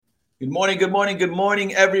Good morning,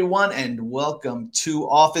 everyone, and welcome to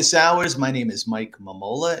Office Hours. My name is Mike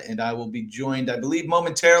Mamola, and I will be joined, I believe,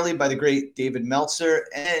 momentarily by the great David Meltzer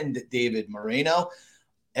and David Moreno.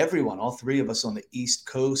 Everyone, all three of us on the East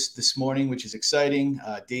Coast this morning, which is exciting.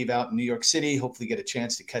 Dave out in New York City, hopefully get a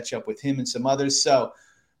chance to catch up with him and some others. So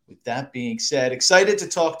with that being said, excited to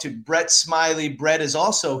talk to Brett Smiley. Brett is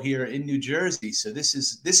also here in New Jersey. So this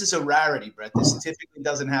is a rarity, Brett. This typically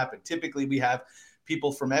doesn't happen. Typically we have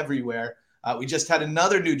people from everywhere. We just had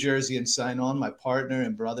another New Jerseyan sign on, my partner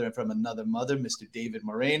and brother from another mother, Mr. David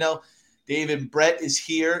Moreno. David, Brett is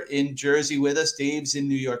here in Jersey with us. Dave's in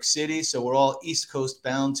New York City. So we're all East Coast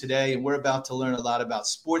bound today. And we're about to learn a lot about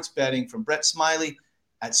sports betting from Brett Smiley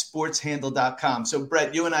at sportshandle.com. So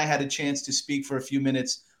Brett, you and I had a chance to speak for a few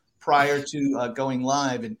minutes prior to going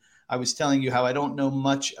live. And I was telling you how I don't know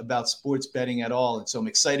much about sports betting at all. And so I'm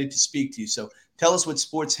excited to speak to you. So tell us what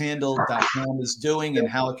sportshandle.com is doing and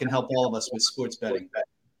how it can help all of us with sports betting.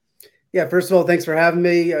 Yeah, first of all, thanks for having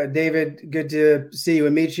me. David, good to see you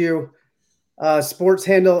and meet you. Sports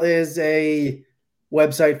Handle is a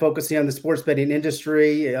website focusing on the sports betting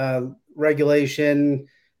industry, regulation,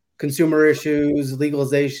 consumer issues,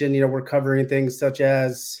 legalization. We're covering things such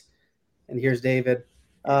as, and here's David,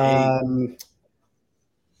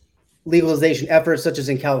 legalization efforts such as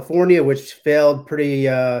in California, which failed pretty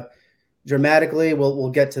dramatically.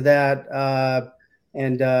 We'll get to that.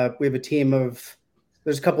 And we have a team of,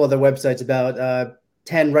 there's a couple other websites about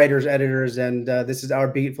 10 writers, editors, and this is our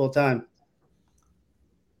beat full time.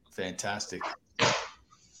 Fantastic.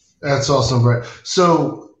 That's awesome, Brett.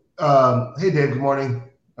 So, hey, Dave, good morning.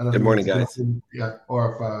 Good morning, guys. Yeah,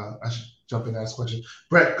 or if I should jump in and ask a question.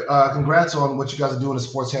 Brett, congrats on what you guys are doing at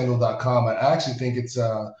sportshandle.com. I actually think it's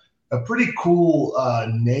a pretty cool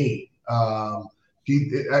name.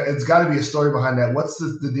 It's got to be a story behind that. What's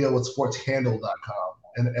the deal with sportshandle.com,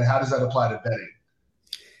 and how does that apply to betting?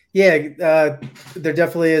 Yeah, there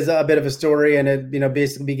definitely is a bit of a story, and it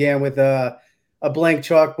basically began with a blank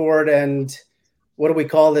chalkboard. And what do we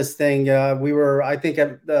call this thing? I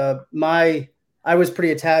was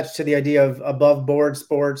pretty attached to the idea of above board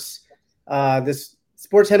sports. This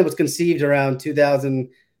Sports Handle was conceived around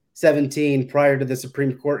 2017, prior to the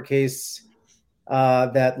Supreme Court case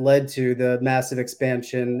that led to the massive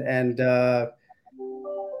expansion. And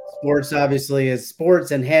sports obviously is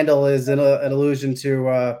sports, and handle is an allusion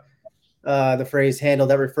to the phrase handle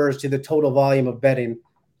that refers to the total volume of betting.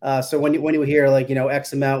 So when you hear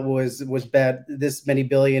X amount was bet, this many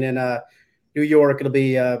billion in New York, it'll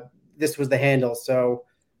be this was the handle. So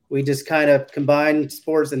we just kind of combined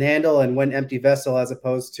sports and handle and went empty vessel as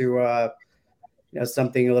opposed to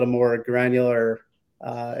something a little more granular,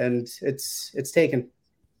 and it's taken.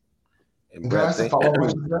 And Brett, that's a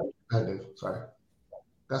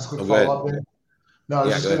quick follow-up there. No, I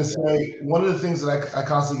was just going to say, one of the things that I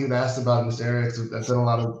constantly get asked about in this area, because I've done a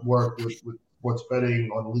lot of work with sports betting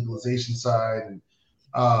on the legalization side, and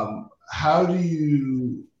how do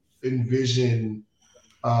you envision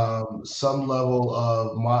some level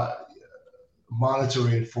of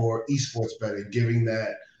monitoring for esports betting, given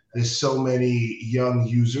that there's so many young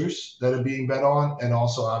users that are being bet on, and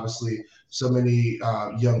also obviously so many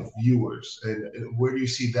young viewers, and where do you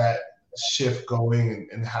see that shift going,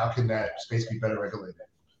 and how can that space be better regulated?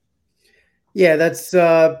 Yeah, that's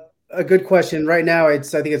a good question. Right now, I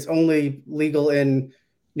think it's only legal in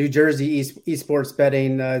New Jersey esports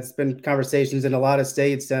betting. It's been conversations in a lot of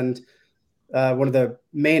states, and one of the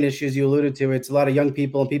main issues you alluded to, it's a lot of young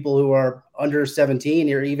people and people who are under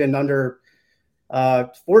 17 or even under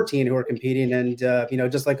 14 who are competing. And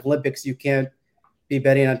just like Olympics, you can't be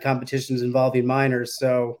betting on competitions involving minors.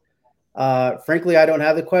 So frankly, I don't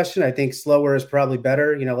have the question. I think slower is probably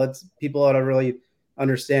better. Let's people ought to really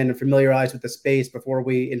understand and familiarize with the space before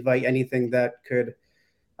we invite anything that could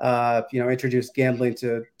introduce gambling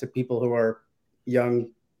to people who are young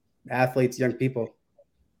athletes, young people.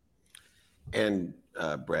 And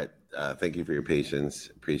Brett, thank you for your patience.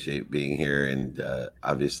 Appreciate being here, and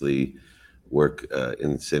obviously work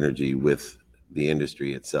in synergy with the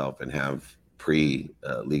industry itself and have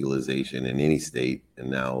pre-legalization in any state, and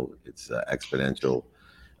now it's exponential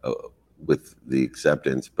with the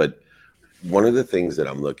acceptance. But one of the things that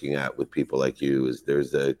I'm looking at with people like you is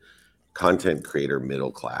there's a content creator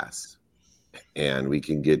middle class, and we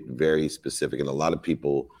can get very specific, and a lot of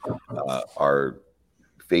people are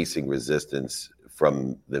facing resistance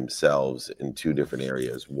from themselves in two different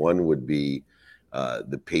areas. One would be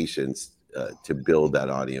the patience to build that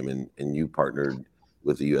audience, and you partnered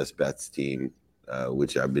with the US Bets team,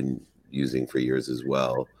 which I've been using for years as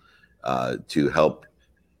well, to help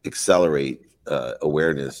accelerate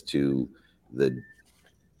awareness to the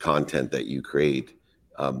content that you create.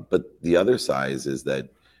 But the other side is that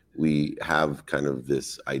we have kind of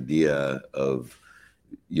this idea of,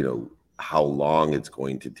 how long it's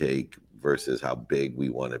going to take versus how big we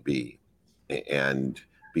want to be. And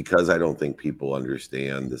because I don't think people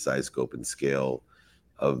understand the size, scope, and scale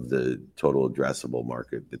of the total addressable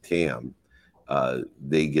market, the TAM,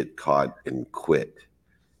 they get caught and quit.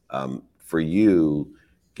 For you,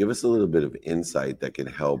 give us a little bit of insight that can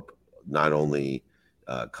help not only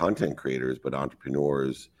content creators, but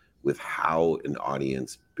entrepreneurs with how an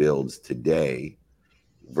audience builds today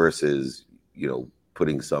versus,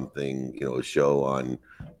 putting something, a show on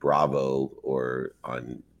Bravo or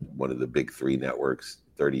on one of the big three networks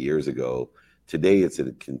 30 years ago. Today, it's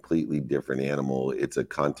a completely different animal. It's a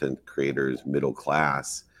content creator's middle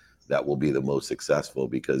class that will be the most successful,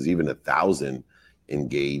 because even 1,000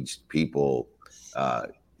 engaged people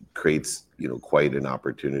creates, quite an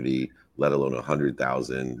opportunity, let alone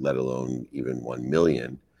 100,000, let alone even 1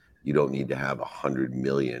 million. You don't need to have 100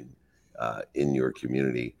 million in your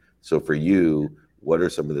community. So for you, what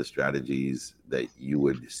are some of the strategies that you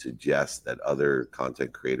would suggest that other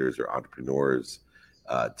content creators or entrepreneurs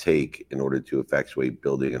take in order to effectuate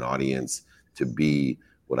building an audience to be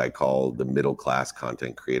what I call the middle class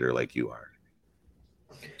content creator like you are?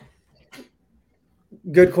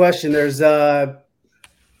 Good question. There's I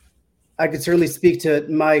could certainly speak to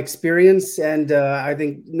my experience, and I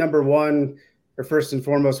think number one, or first and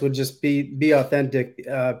foremost, would just be authentic.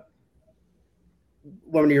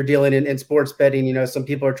 When you're dealing in sports betting, some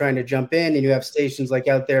people are trying to jump in, and you have stations like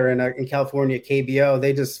out there in California, KBO,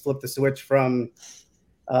 they just flip the switch from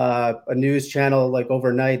a news channel like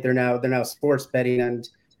overnight. They're now sports betting, and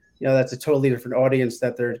that's a totally different audience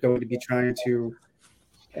that they're going to be trying to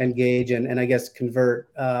engage and I guess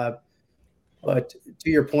convert. But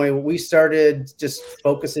to your point, we started just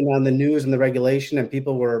focusing on the news and the regulation, and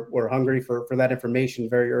people were hungry for that information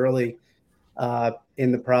very early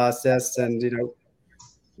in the process. And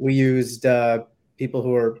we used people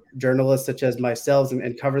who are journalists such as myself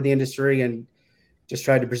and cover the industry, and just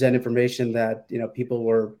tried to present information that people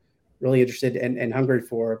were really interested and hungry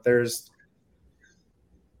for. There's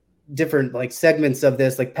different like segments of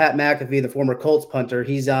this, like Pat McAfee, the former Colts punter,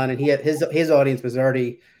 he's on, and he had his audience was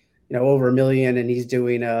already over 1 million, and he's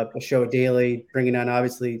doing a show daily, bringing on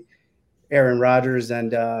obviously Aaron Rodgers,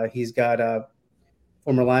 and he's got a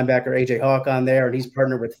former linebacker AJ Hawk on there, and he's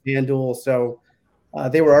partnered with FanDuel. So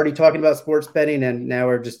they were already talking about sports betting, and now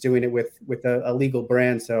we're just doing it with a legal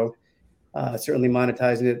brand. So certainly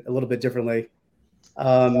monetizing it a little bit differently.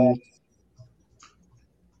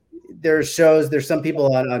 There's some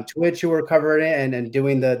people on Twitch who are covering it and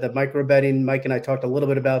doing the micro betting. Mike and I talked a little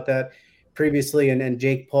bit about that previously, and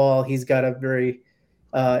Jake Paul, he's got a very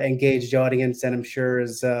engaged audience, and I'm sure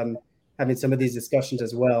is having some of these discussions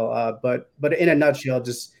as well. But in a nutshell,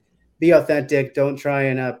 just be authentic. Don't try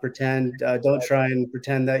and pretend. Don't try and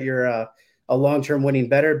pretend that you're a long-term winning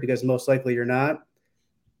bettor, because most likely you're not.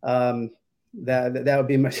 That would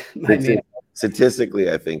be my main.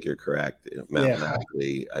 Statistically, I think you're correct.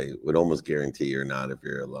 Mathematically, yeah. I would almost guarantee you're not if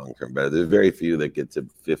you're a long-term bettor. There's very few that get to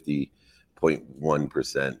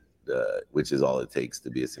 50.1%, which is all it takes to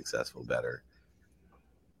be a successful bettor.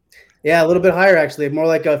 Yeah, a little bit higher actually, more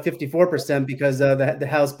like a 54%, because the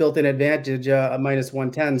house built-in advantage a minus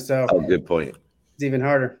 110. So, good point. It's even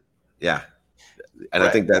harder. Yeah, and right.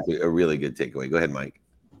 I think that's a really good takeaway. Go ahead, Mike.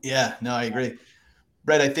 Yeah, no, I agree.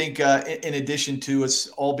 Brett, I think in addition to us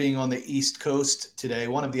all being on the East Coast today,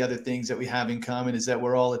 one of the other things that we have in common is that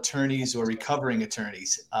we're all attorneys or recovering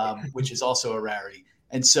attorneys, which is also a rarity.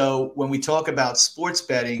 And so when we talk about sports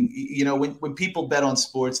betting, when people bet on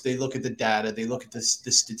sports, they look at the data, they look at the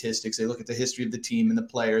statistics, they look at the history of the team and the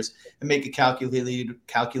players, and make a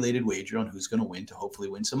calculated wager on who's going to win to hopefully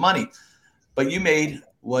win some money. But you made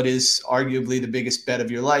what is arguably the biggest bet of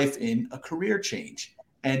your life in a career change.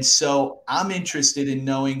 And so I'm interested in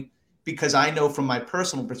knowing, because I know from my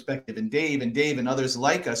personal perspective, and Dave and others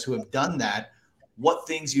like us who have done that, what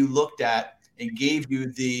things you looked at and gave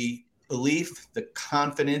you the belief, the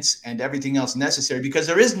confidence, and everything else necessary, because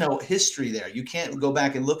there is no history there. You can't go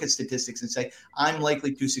back and look at statistics and say, I'm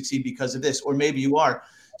likely to succeed because of this, or maybe you are.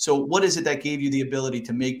 So what is it that gave you the ability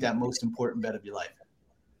to make that most important bet of your life?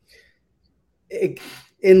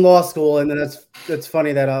 In law school, and then that's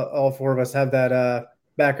funny that all four of us have that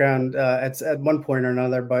background at one point or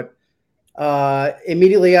another. But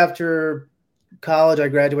immediately after college, I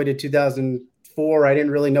graduated 2004. I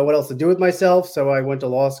didn't really know what else to do with myself, so I went to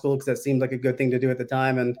law school because that seemed like a good thing to do at the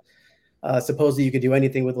time. And supposedly you could do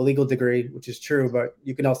anything with a legal degree, which is true, but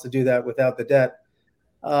you can also do that without the debt.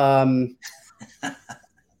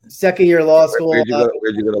 Second year law school. Where'd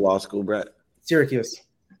you go to law school, Brett? Syracuse.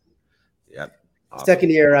 Yep. Awesome. Second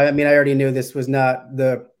year, I already knew this was not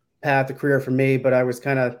the path, the career for me, but I was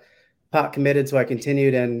kind of pot committed, so I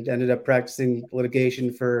continued and ended up practicing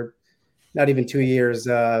litigation for not even 2 years,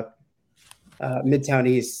 Midtown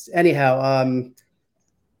East. Anyhow,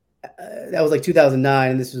 that was like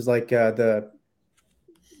 2009, and this was like the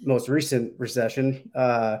most recent recession.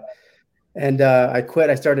 And I quit.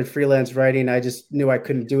 I started freelance writing. I just knew I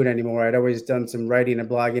couldn't do it anymore. I'd always done some writing and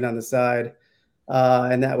blogging on the side.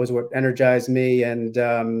 And that was what energized me and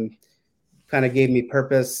kind of gave me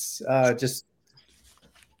purpose.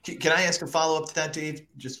 Can I ask a follow-up to that, Dave?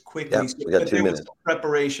 Just quickly. Yeah, we got 2 minutes.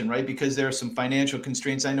 Preparation, right? Because there are some financial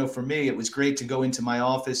constraints. I know for me, it was great to go into my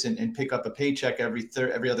office and pick up a paycheck every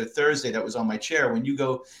other Thursday that was on my chair. When you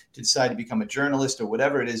go to decide to become a journalist or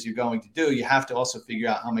whatever it is you're going to do, you have to also figure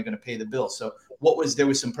out how am I going to pay the bill. So there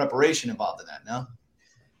was some preparation involved in that, no?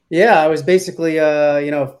 Yeah, I was basically,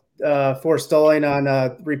 forestalling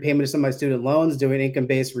on repayment of some of my student loans, doing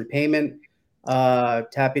income-based repayment,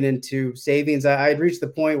 tapping into savings. I had reached the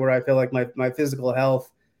point where I feel like my physical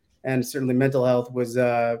health and certainly mental health was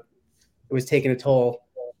taking a toll.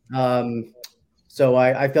 So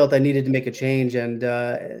I felt I needed to make a change. And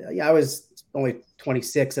I was only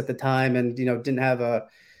 26 at the time and, didn't have a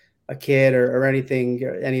kid or anything,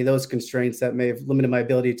 or any of those constraints that may have limited my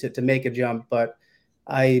ability to make a jump. But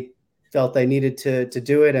I felt I needed to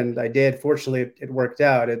do it, and I did. Fortunately, it worked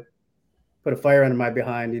out. It put a fire under my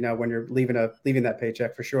behind, when you're leaving that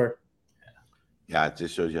paycheck, for sure. Yeah, it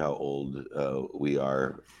just shows you how old we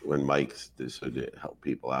are. When Mike's to help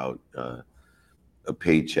people out, a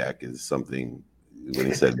paycheck is something. When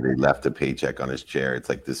he said he left a paycheck on his chair, it's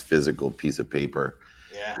like this physical piece of paper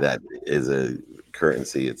that is a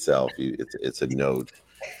currency itself. It's a note.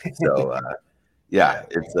 So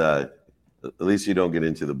it's at least you don't get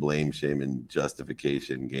into the blame, shame, and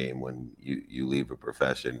justification game when you leave a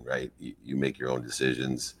profession, right? You make your own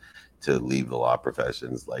decisions to leave the law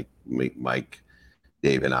professions, like Mike,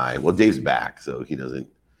 Dave, and I. Well, Dave's back, so he doesn't.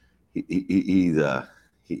 He's a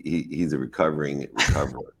recovering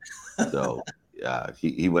recoverer. So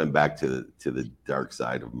he went back to the dark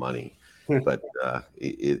side of money, but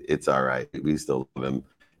it's all right. We still love him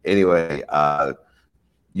anyway.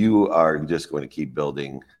 You are just going to keep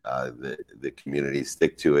building the community,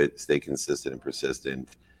 stick to it, stay consistent and persistent.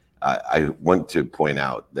 I want to point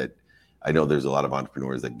out that I know there's a lot of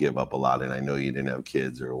entrepreneurs that give up a lot, and I know you didn't have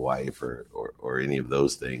kids or a wife or any of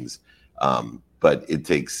those things, but it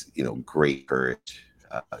takes great courage.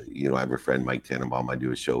 I have a friend, Mike Tannenbaum. I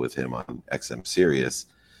do a show with him on XM Sirius,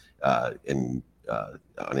 and on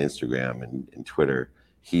Instagram and Twitter.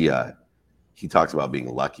 He talks about being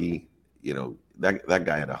lucky. That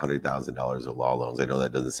guy had $100,000 of law loans. I know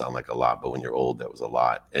that doesn't sound like a lot, but when you're old, that was a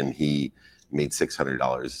lot. And he made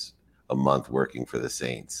 $600 a month working for the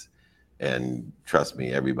Saints. And trust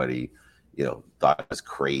me, everybody, thought it was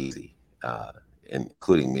crazy,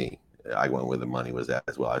 including me. I went where the money was at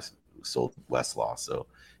as well. I sold Westlaw, so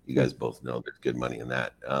you guys both know there's good money in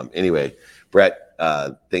that. Anyway, Brett,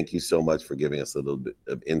 thank you so much for giving us a little bit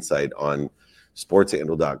of insight on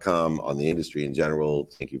sportshandle.com, on the industry in general.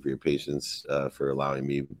 Thank you for your patience, for allowing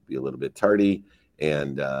me to be a little bit tardy.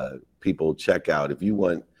 And people, check out, if you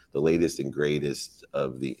want the latest and greatest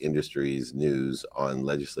of the industry's news on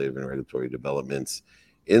legislative and regulatory developments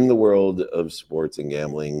in the world of sports and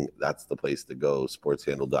gambling, that's the place to go,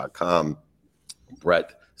 sportshandle.com.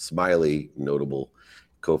 Brett Smiley, notable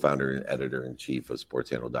co-founder and editor-in-chief of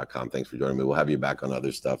sportshandle.com. Thanks for joining me. We'll have you back on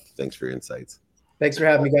other stuff. Thanks for your insights. Thanks for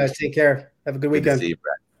having me, guys. Take care. Have a good weekend. Good to see you,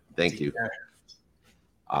 Brett. Thank you.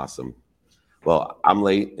 Awesome. Well, I'm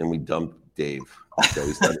late and we dumped Dave. So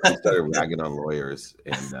we started ragging on lawyers,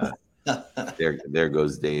 and there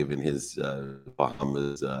goes Dave and his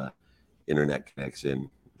Bahamas internet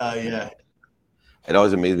connection. Oh, yeah. It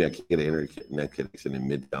always amazed me I can't get an internet connection in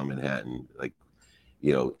Midtown Manhattan.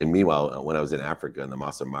 And meanwhile, when I was in Africa in the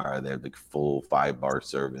Masa Mara, they had the full 5-bar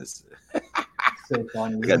service. So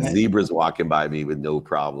funny. I got zebras walking by me with no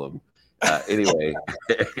problem. Anyway,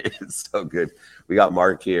 it's so good. We got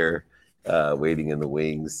Mark here, waiting in the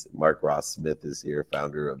wings. Mark Ross Smith is here,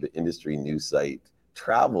 founder of the industry news site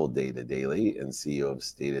Travel Data Daily and CEO of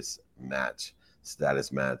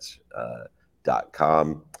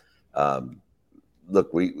statusmatch.com.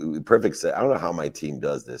 Look, we perfect set. I don't know how my team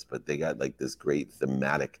does this, but they got like this great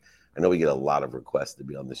thematic. I know we get a lot of requests to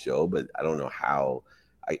be on the show, but I don't know how,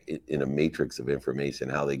 in a matrix of information,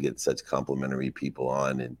 how they get such complimentary people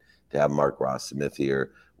on. And to have Mark Ross Smith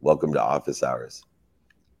here, welcome to Office Hours.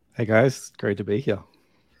 Hey guys, great to be here.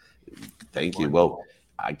 Thank you. Well,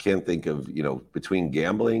 I can't think of, between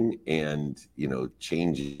gambling and,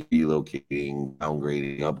 changing, relocating,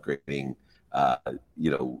 downgrading, upgrading,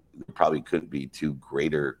 there probably could be two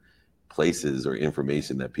greater places or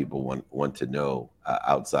information that people want to know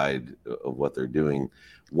outside of what they're doing.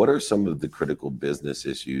 What are some of the critical business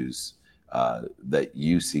issues that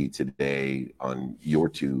you see today on your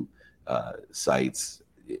two sites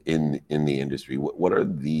in the industry? What are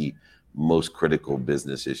the most critical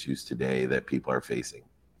business issues today that people are facing?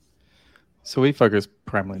 So we focus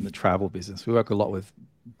primarily in the travel business. We work a lot with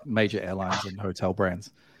major airlines and hotel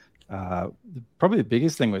brands. Probably the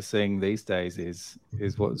biggest thing we're seeing these days is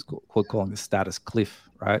what's calling the status cliff,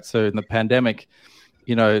 right? So in the pandemic,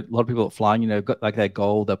 a lot of people are flying, got like their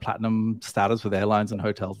gold, their platinum status with airlines and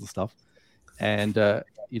hotels and stuff. And,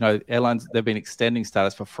 airlines, they've been extending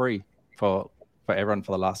status for free for everyone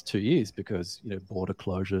for the last 2 years because, border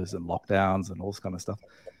closures and lockdowns and all this kind of stuff.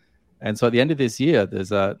 And so at the end of this year, there's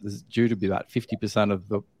due to be about 50% of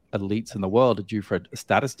the elites in the world are due for a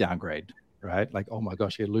status downgrade, right? Like, oh my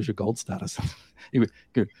gosh, you lose your gold status.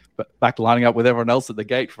 But back to lining up with everyone else at the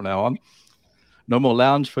gate from now on. No more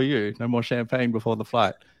lounge for you. No more champagne before the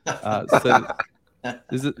flight. So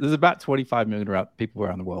there's about 25 million people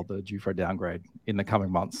around the world that are due for a downgrade in the coming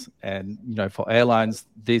months. And, for airlines,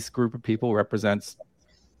 this group of people represents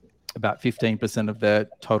about 15% of their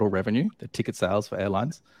total revenue, the ticket sales for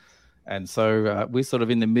airlines. And so we're sort of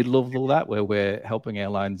in the middle of all that, where we're helping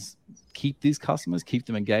airlines keep these customers, keep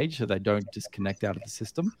them engaged so they don't disconnect out of the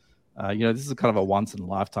system. This is kind of a once in a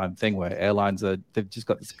lifetime thing where airlines they've just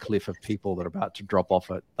got this cliff of people that are about to drop off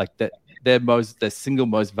it. Like their single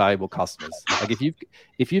most valuable customers. Like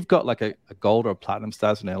if you've got like a gold or a platinum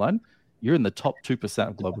status in an airline, you're in the top 2%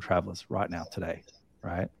 of global travelers right now today,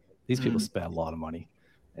 right? These people spend a lot of money.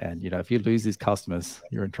 And, if you lose these customers,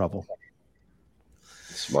 you're in trouble.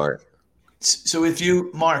 Smart. So if you,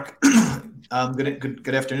 Mark,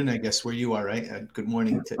 good afternoon, I guess, where you are, right? Good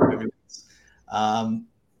morning to everyone.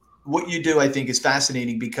 What you do, I think, is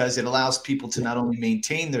fascinating because it allows people to not only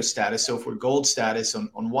maintain their status. So if we're gold status on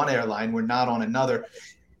one airline, we're not on another.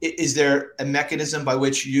 Is there a mechanism by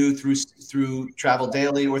which you, through Travel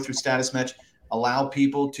Daily or through Status Match, allow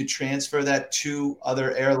people to transfer that to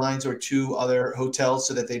other airlines or to other hotels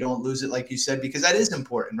so that they don't lose it, like you said? Because that is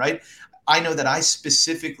important, right? I know that I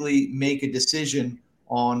specifically make a decision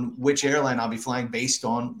on which airline I'll be flying based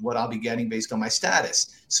on what I'll be getting based on my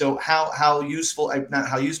status. So how useful, not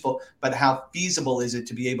how useful, but how feasible is it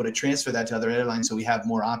to be able to transfer that to other airlines so we have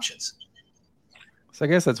more options? So I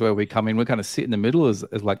guess that's where we come in. We kind of sit in the middle as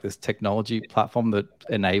like this technology platform that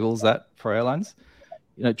enables that for airlines.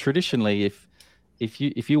 Traditionally,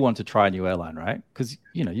 if you want to try a new airline, right? Because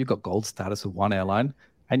you've got gold status with one airline,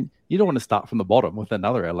 and you don't want to start from the bottom with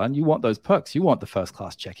another airline. You want those perks. You want the first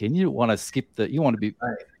class check-in. You don't want to skip you want to be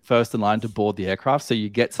first in line to board the aircraft. So you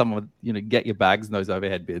get get your bags and those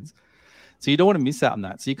overhead bids. So you don't want to miss out on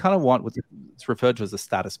that. So you kind of want what's referred to as a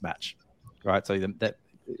status match, right? So that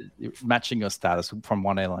matching your status from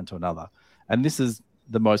one airline to another. And this is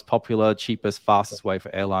the most popular, cheapest, fastest way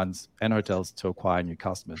for airlines and hotels to acquire new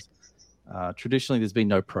customers. Traditionally, there's been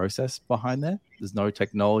no process behind there. There's no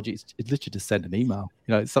technology. It's literally just send an email.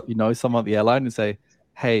 Someone at the airline and say,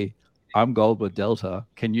 "Hey, I'm gold with Delta.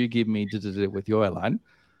 Can you give me with your airline?"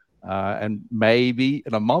 And maybe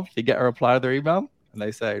in a month you get a reply to their email, and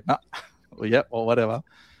they say, "No, well, yep, or whatever."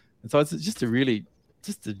 And so it's just a really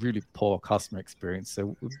poor customer experience.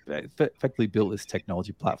 So we've effectively built this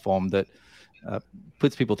technology platform that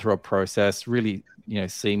puts people through a process, really,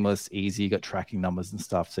 seamless, easy. You got tracking numbers and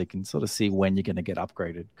stuff, so you can sort of see when you're going to get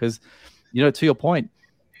upgraded. Because, to your point,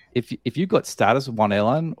 if you've got status with one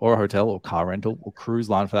airline or a hotel or car rental or cruise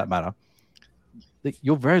line for that matter,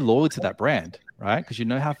 you're very loyal to that brand, right? Because you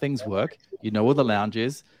know how things work, where the lounge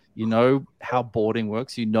is, how boarding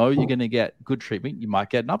works, you're going to get good treatment. You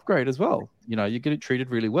might get an upgrade as well. You get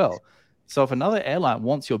treated really well. So if another airline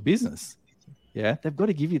wants your business, they've got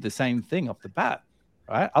to give you the same thing off the bat,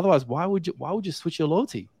 right? Otherwise, why would you switch your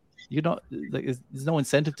loyalty? There's no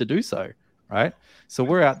incentive to do so, right? So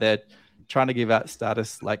we're out there trying to give out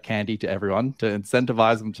status like candy to everyone to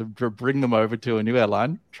incentivize them to bring them over to a new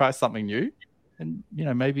airline, try something new, and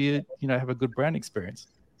maybe have a good brand experience.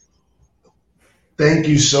 Thank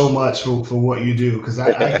you so much for what you do, because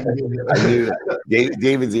I can give you. I knew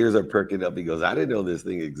David's ears are perking up. He goes, "I didn't know this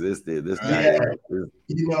thing existed." This guy is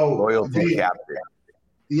loyalty captain.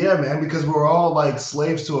 Yeah, man, because we're all like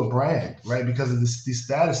slaves to a brand, right? Because of these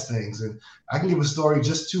status things. And I can give a story.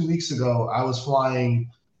 Just 2 weeks ago, I was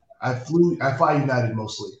flying. I fly United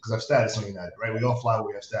mostly because I have status on United, right? We all fly where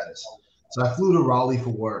we have status. So I flew to Raleigh for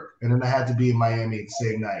work, and then I had to be in Miami the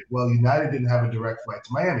same night. Well, United didn't have a direct flight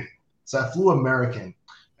to Miami. So I flew American,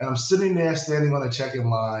 and I'm sitting there standing on a check-in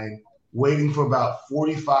line, waiting for about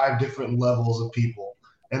 45 different levels of people.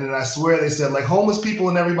 And then I swear they said, like, homeless people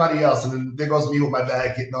and everybody else. And then there goes me with my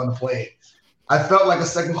bag getting on the plane. I felt like a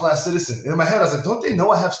second-class citizen. And in my head, I was like, don't they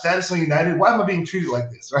know I have status on United? Why am I being treated like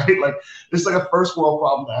this, right? Like, it's like a first-world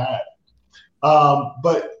problem to have.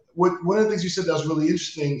 But one of the things you said that was really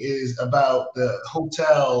interesting is about the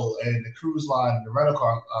hotel and the cruise line and the rental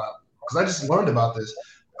car, because I just learned about this.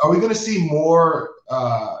 Are we going to see more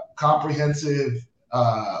comprehensive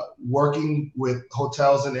working with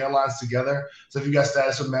hotels and airlines together? So if you got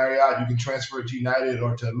status with Marriott, you can transfer it to United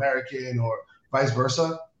or to American or vice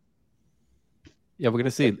versa? Yeah, we're going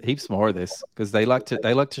to see heaps more of this because they like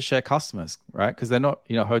to share customers, right? Because they're not,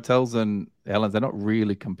 hotels and airlines, they're not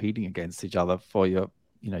really competing against each other for your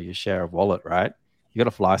share of wallet, right? You got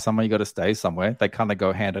to fly somewhere, you got to stay somewhere. They kind of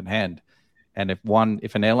go hand in hand. And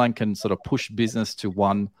if an airline can sort of push business to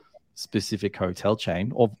one specific hotel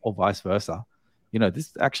chain or vice versa,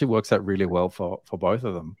 this actually works out really well for both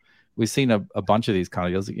of them. We've seen a bunch of these kind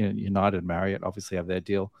of deals. United and Marriott obviously have their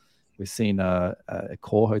deal. We've seen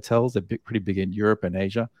Core Hotels. They're pretty big in Europe and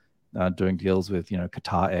Asia, doing deals with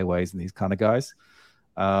Qatar Airways and these kind of guys.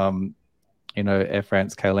 Air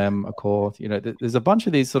France, KLM, Accor. There's a bunch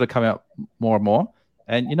of these sort of coming out more and more.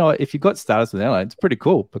 And if you've got status with an airline, it's pretty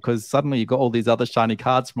cool because suddenly you've got all these other shiny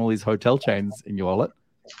cards from all these hotel chains in your wallet,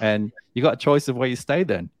 and you got a choice of where you stay.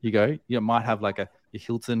 Then you might have like your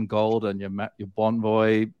Hilton Gold and your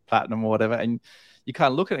Bonvoy Platinum or whatever, and you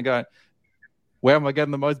kind of look at it and go, where am I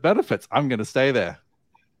getting the most benefits? I'm going to stay there.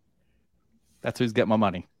 That's who's getting my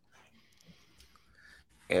money.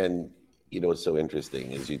 And what's so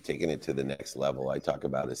interesting is you've taken it to the next level. I talk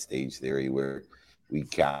about a stage theory where we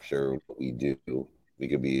capture what we do. We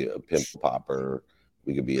could be a pimp popper.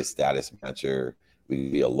 We could be a status matcher. We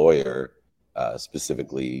could be a lawyer.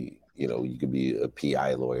 Specifically, you could be a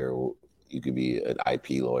PI lawyer. You could be an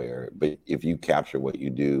IP lawyer. But if you capture what you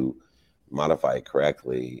do, modify it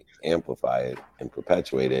correctly, amplify it, and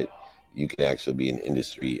perpetuate it, you can actually be an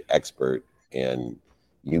industry expert. And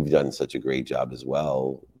you've done such a great job as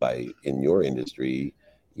well by, in your industry,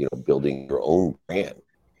 building your own brand,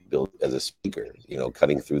 build as a speaker,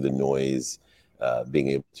 cutting through the noise, being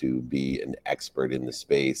able to be an expert in the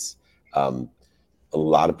space. A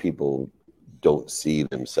lot of people don't see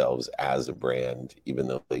themselves as a brand, even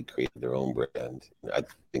though they created their own brand. I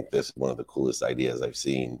think this is one of the coolest ideas I've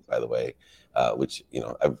seen, by the way, which,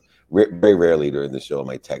 I've very rarely during the show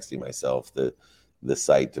am I texting myself the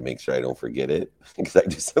site to make sure I don't forget it because I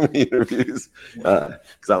do so many interviews.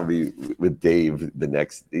 Because I'll be with Dave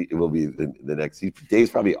it will be the next.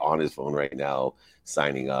 Dave's probably on his phone right now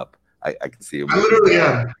signing up. I can see him. I literally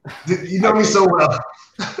am. You know me so well.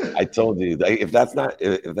 I told you, if that's not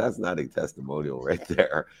a testimonial right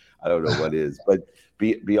there, I don't know what is. But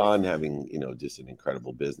beyond having just an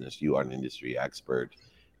incredible business, you are an industry expert.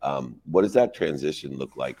 What does that transition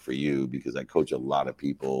look like for you? Because I coach a lot of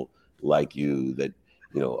people like you that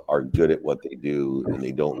are good at what they do, and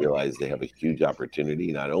they don't realize they have a huge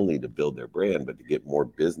opportunity not only to build their brand but to get more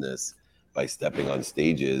business by stepping on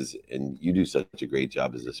stages. And you do such a great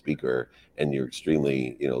job as a speaker, and you're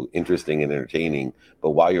extremely interesting and entertaining,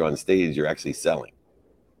 but while you're on stage you're actually selling.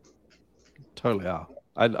 Totally are.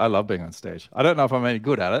 I love being on stage. I don't know if I'm any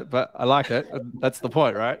good at it, but I like it. That's the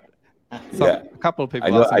point, right? A couple of people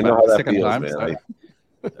I know how that feels, time, man. so.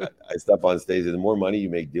 I step on stage, and the more money you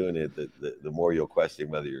make doing it, the more you'll question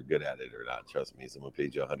whether you're good at it or not. Trust me, someone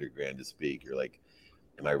paid you $100,000 to speak. You're like,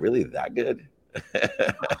 am I really that good?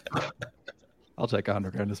 I'll take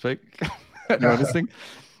 $100,000 to speak. No listening.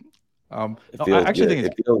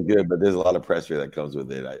 It feels good, but there's a lot of pressure that comes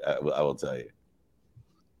with it. I will tell you.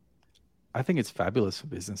 I think it's fabulous for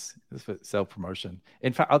business, for self-promotion.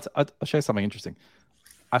 In fact, I'll show you something interesting.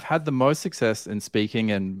 I've had the most success in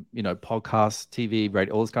speaking and, podcasts, TV,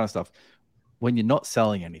 radio, all this kind of stuff when you're not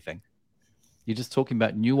selling anything. You're just talking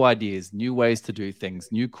about new ideas, new ways to do things,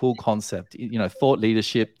 new cool concept, thought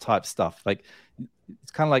leadership type stuff. Like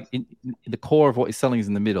it's kind of like in the core of what you're selling is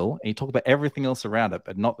in the middle, and you talk about everything else around it,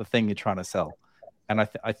 but not the thing you're trying to sell. And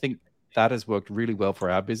I think that has worked really well for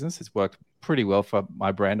our business. It's worked pretty well for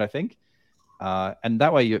my brand, I think. And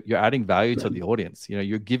that way you're adding value to the audience.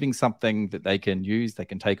 You're giving something that they can use, they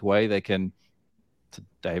can take away, they can, to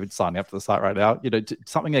David signing up to the site right now,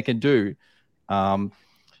 something they can do. I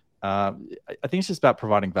think it's just about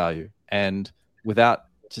providing value, and without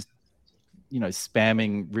just,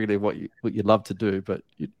 spamming really what you love to do, but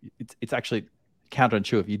it's actually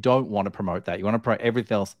counterintuitive. You don't want to promote that. You want to promote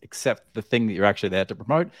everything else except the thing that you're actually there to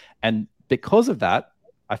promote, and because of that,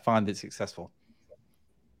 I find it successful.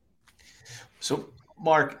 So,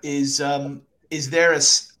 Mark, is there a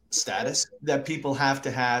status that people have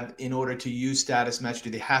to have in order to use Status Match? Do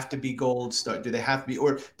they have to be gold star? Do they have to be,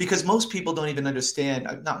 or because most people don't even understand,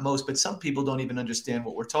 not most, but some people don't even understand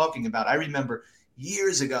what we're talking about. I remember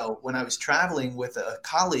years ago when I was traveling with a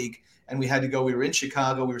colleague and we were in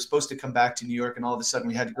Chicago, we were supposed to come back to New York, and all of a sudden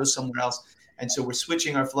we had to go somewhere else. And so we're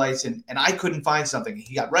switching our flights, and I couldn't find something.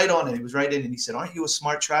 He got right on it. He was right in, and he said, "Aren't you a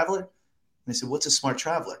smart traveler?" And I said, "What's a smart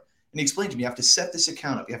traveler?" And he explained to me, you have to set this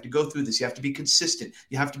account up. You have to go through this. You have to be consistent.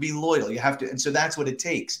 You have to be loyal. And so that's what it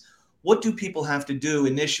takes. What do people have to do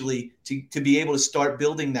initially to be able to start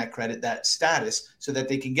building that credit, that status, so that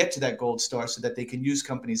they can get to that gold star, so that they can use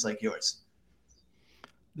companies like yours?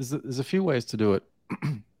 There's a few ways to do it.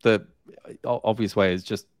 The obvious way is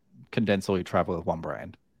just condense all your travel with one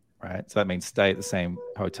brand, right? So that means stay at the same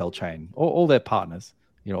hotel chain or all their partners,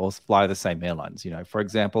 or fly the same airlines. For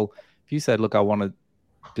example, if you said, look, I want to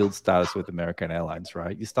build status with American Airlines,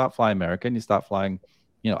 right? You start flying American, you start flying,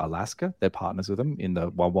 Alaska, they're partners with them in the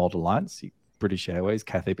One World Alliance, British Airways,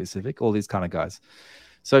 Cathay Pacific, all these kind of guys.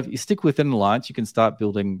 So if you stick within an alliance, you can start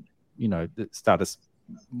building, the status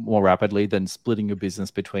more rapidly than splitting your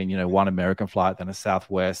business between, one American flight, then a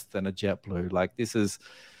Southwest, then a JetBlue. Like this is,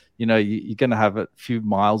 you're going to have a few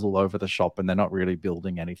miles all over the shop, and they're not really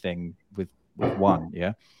building anything with one.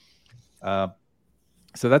 Yeah.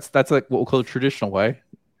 So that's like what we'll call a traditional way.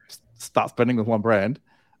 Start spending with one brand.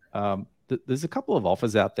 There's a couple of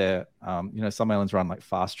offers out there. Some airlines run like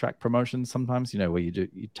fast track promotions sometimes, where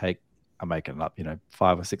I'm making it up,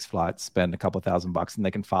 5 or 6 flights, spend a couple of $1,000 and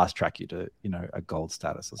they can fast track you to, a gold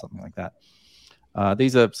status or something like that.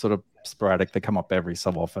 These are sort of sporadic. They come up every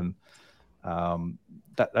so often.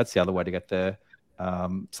 That's the other way to get there.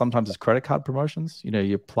 Sometimes it's credit card promotions.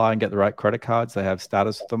 You apply and get the right credit cards. They have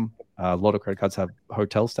status with them. A lot of credit cards have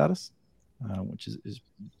hotel status, which is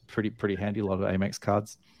pretty handy. A lot of Amex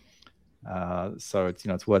cards. So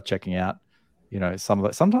it's worth checking out.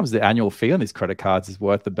 Sometimes the annual fee on these credit cards is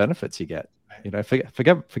worth the benefits you get.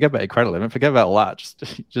 Forget about your credit limit. Forget about all that.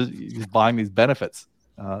 Just buying these benefits.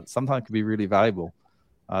 Sometimes can be really valuable,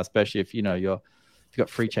 especially if you've got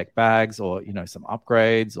free check bags or some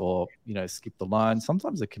upgrades or skip the line.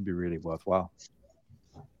 Sometimes it can be really worthwhile.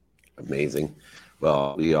 Amazing.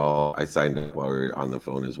 Well, I signed up while we were on the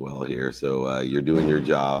phone as well here. So you're doing your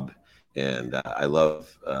job, and I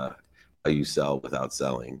love how you sell without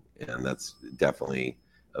selling, and that's definitely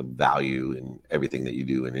a value in everything that you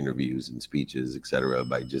do in interviews and speeches, etc.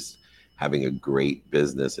 By just having a great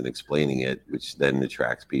business and explaining it, which then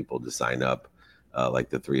attracts people to sign up,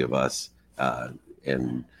 like the three of us.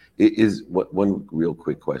 And it is one real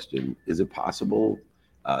quick question: is it possible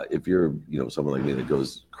if you're someone like me that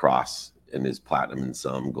goes cross and is platinum in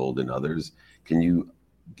some, gold in others, can you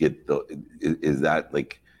get is that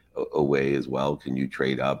like a way as well? Can you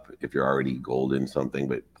trade up if you're already gold in something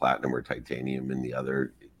but platinum or titanium in the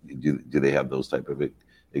other? Do they have those type of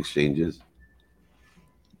exchanges?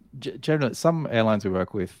 Generally, some airlines we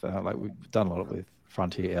work with, like we've done a lot with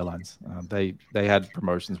Frontier Airlines, they had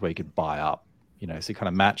promotions where you could buy up, so you kind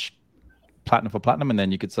of match platinum for platinum, and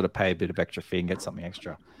then you could sort of pay a bit of extra fee and get something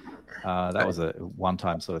extra. That was a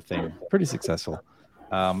one-time sort of thing, pretty successful.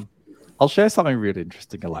 I'll share something really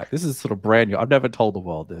interesting. This is sort of brand new. I've never told the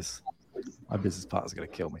world this. My business partner's going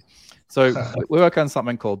to kill me. So we work on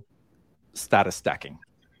something called status stacking,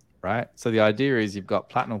 right? So the idea is you've got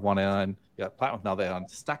platinum with one airline, you got platinum with another airline,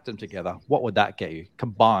 stacked them together. What would that get you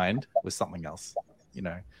combined with something else?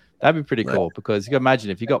 That'd be pretty cool, because you can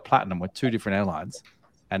imagine if you got platinum with 2 different airlines,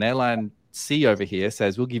 an airline C over here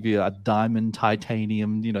says, we'll give you a diamond,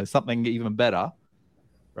 titanium, something even better,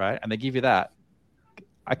 right? And they give you that.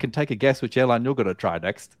 I can take a guess which airline you're going to try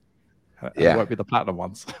next. It won't be the platinum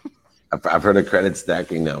ones. I've heard of credit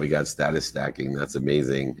stacking. Now we got status stacking. That's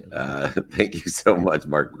amazing. Thank you so much,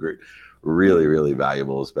 Mark. Really, really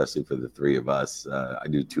valuable, especially for the three of us. I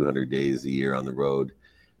do 200 days a year on the road,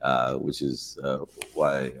 which is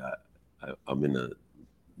why I'm in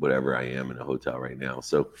whatever I am in a hotel right now.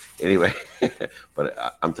 So anyway,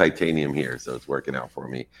 but I'm titanium here, so it's working out for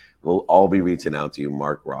me. We'll all be reaching out to you,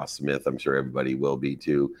 Mark Ross Smith. I'm sure everybody will be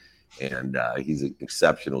too. And he's an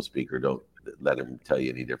exceptional speaker. Don't let him tell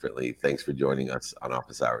you any differently. Thanks for joining us on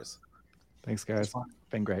Office Hours. Thanks, guys.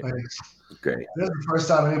 Been great. Thanks. Great. This is the first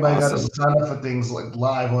time anybody got us to sign up for things like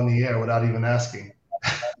live on the air without even asking.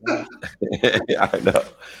 Yeah, I know.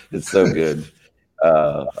 It's so good.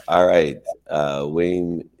 All right.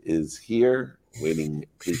 Wayne is here, waiting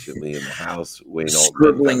patiently in the house. Wayne Altman,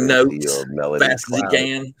 scribbling notes fast as he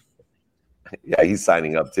can. Yeah, he's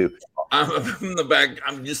signing up too. I'm in the back.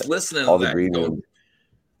 I'm just listening. All the green room.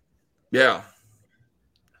 Yeah,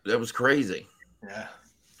 that was crazy. Yeah,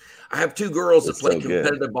 I have two girls that play so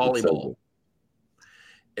competitive volleyball, so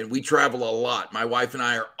and we travel a lot. My wife and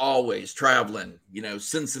I are always traveling.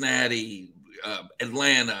 Cincinnati,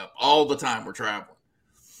 Atlanta, all the time we're traveling.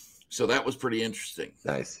 So that was pretty interesting.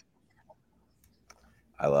 Nice.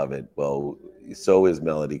 I love it. Well, so is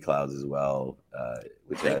Melody Clouds as well,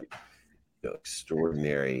 which had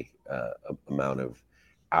extraordinary amount of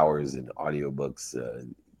hours in audiobooks.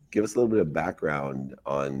 Give us a little bit of background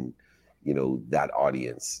on, that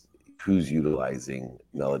audience who's utilizing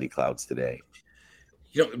Melody Clouds today.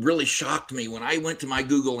 It really shocked me when I went to my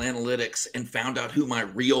Google Analytics and found out who my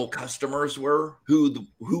real customers were, who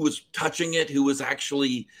was touching it, who was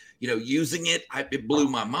actually, using it. It blew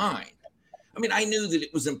my mind. I mean, I knew that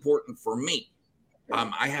it was important for me.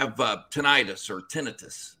 I have tinnitus or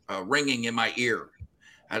tinnitus, ringing in my ear.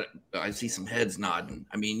 I see some heads nodding.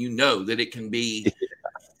 I mean, that it can be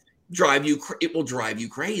it will drive you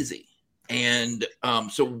crazy. And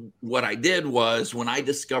so what I did was, when I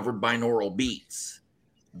discovered binaural beats,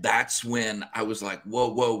 that's when I was like,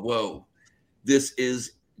 whoa, this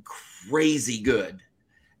is crazy good.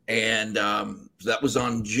 And that was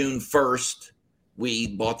on June 1st. We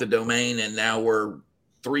bought the domain, and now we're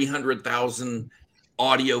 300,000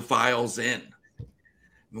 audio files in.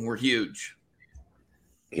 And we're huge.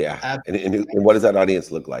 Yeah. And what does that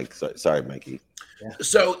audience look like? Sorry, Mikey. Yeah.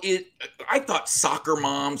 So I thought soccer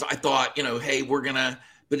moms. I thought, hey,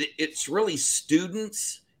 but it's really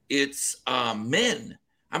students. It's men.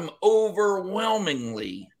 I'm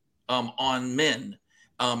overwhelmingly on men.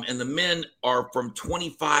 And the men are from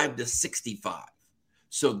 25 to 65.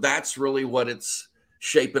 So that's really what it's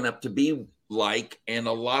shaping up to be like. And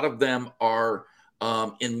a lot of them are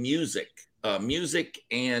in music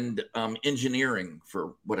and engineering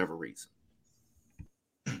for whatever reason.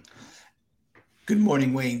 Good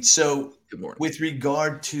morning, Wayne. So Good morning. With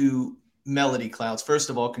regard to Melody Clouds, first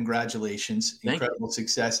of all, congratulations. Incredible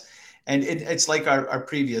success. And it's like our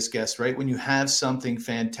previous guest, right? When you have something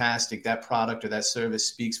fantastic, that product or that service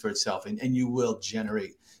speaks for itself, and you will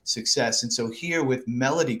generate success. And so here with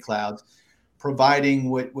Melody Clouds, providing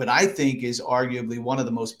what I think is arguably one of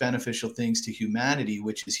the most beneficial things to humanity,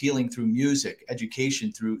 which is healing through music,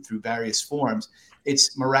 education through various forms,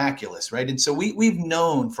 it's miraculous, right? And so we've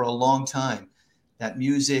known for a long time that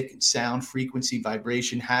music, sound, frequency,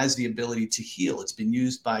 vibration has the ability to heal. It's been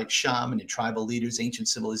used by shaman and tribal leaders, ancient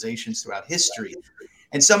civilizations throughout history.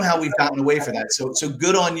 And somehow we've gotten away from that. So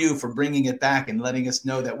good on you for bringing it back and letting us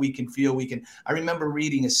know that we can feel, I remember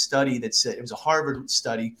reading a study that said, it was a Harvard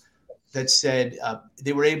study that said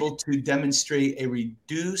they were able to demonstrate a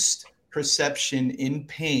reduced perception in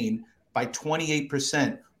pain by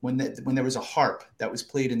 28% when there was a harp that was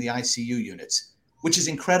played in the ICU units, which is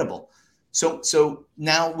incredible. So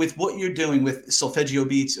now with what you're doing with solfeggio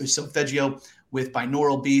beats or solfeggio with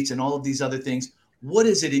binaural beats and all of these other things, what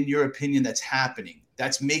is it in your opinion that's happening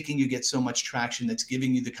that's making you get so much traction, that's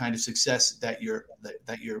giving you the kind of success that you're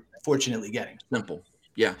fortunately getting? Simple.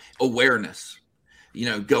 Yeah. Awareness.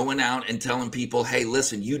 Going out and telling people, hey,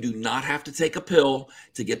 listen, you do not have to take a pill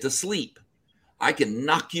to get to sleep. I can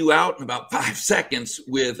knock you out in about 5 seconds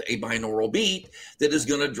with a binaural beat that is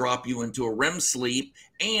going to drop you into a REM sleep,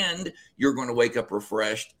 and you're going to wake up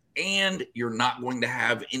refreshed, and you're not going to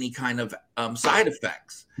have any kind of side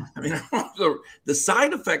effects. I mean, the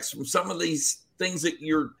side effects from some of these things that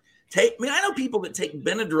you're taking. I mean, I know people that take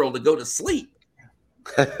Benadryl to go to sleep.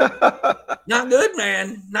 Not good,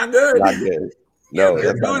 man. Not good. Not good. No, if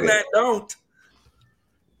you're doing that, don't.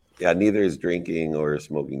 Yeah, neither is drinking or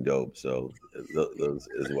smoking dope. So those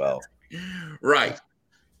as well. Right.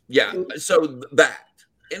 Yeah. So that,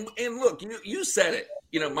 and look, you said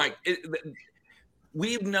it, Mike,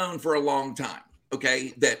 we've known for a long time,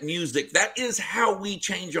 okay, that music, that is how we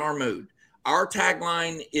change our mood. Our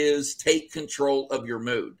tagline is take control of your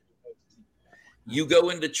mood. You go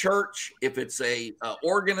into church, if it's a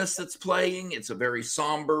organist that's playing, it's a very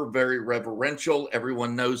somber, very reverential.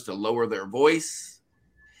 Everyone knows to lower their voice.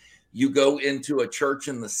 You go into a church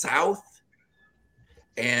in the South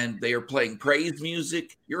and they are playing praise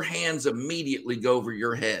music, your hands immediately go over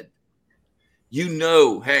your head.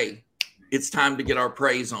 Hey, it's time to get our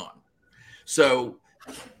praise on. So,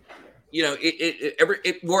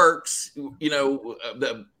 it works,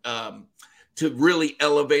 to really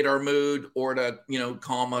elevate our mood or to,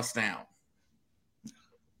 calm us down.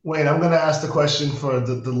 Wayne, I'm going to ask the question for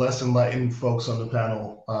the less enlightened folks on the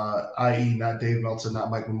panel, i.e. not Dave Meltzer, not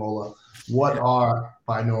Mike Mamola. What are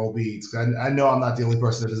binaural beats? I know I'm not the only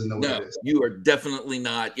person that doesn't know what it is. You are definitely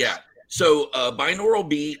not. Yeah. So binaural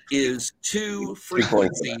beat is two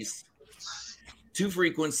frequencies,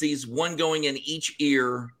 one going in each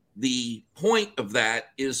ear. The point of that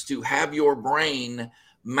is to have your brain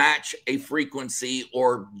match a frequency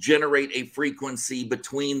or generate a frequency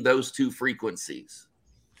between those two frequencies.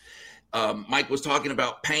 Mike was talking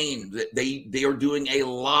about pain. That they are doing a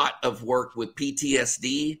lot of work with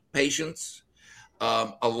PTSD patients,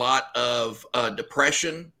 a lot of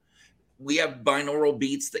depression. We have binaural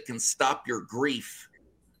beats that can stop your grief.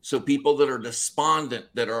 So people that are despondent,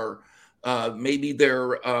 that are maybe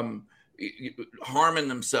they're harming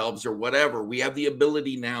themselves or whatever, we have the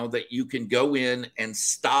ability now that you can go in and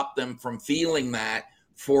stop them from feeling that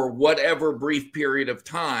for whatever brief period of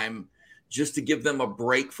time, just to give them a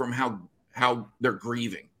break from how they're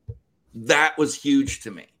grieving. That was huge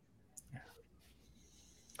to me.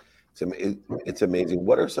 It's amazing.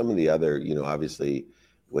 What are some of the other, obviously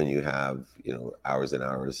when you have, hours and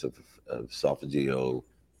hours of solfeggio,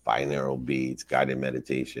 binaural beats, guided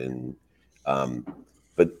meditation,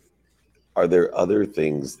 but are there other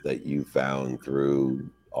things that you found through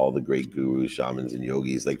all the great gurus, shamans, and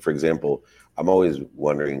yogis? Like, for example, I'm always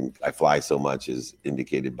wondering, I fly so much as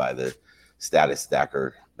indicated by the status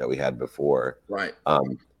stacker that we had before. Right.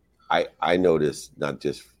 I noticed, not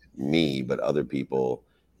just me, but other people,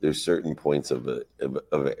 there's certain points of a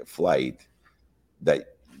flight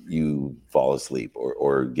that you fall asleep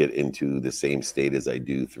or get into the same state as I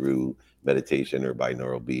do through meditation or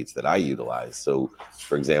binaural beats that I utilize. So,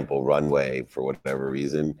 for example, runway, for whatever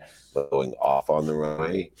reason, going off on the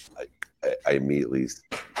runway, I immediately,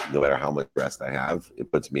 no matter how much rest I have,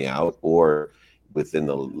 it puts me out. Or within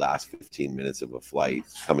the last 15 minutes of a flight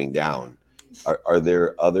coming down, are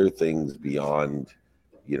there other things beyond,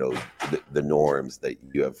 the norms that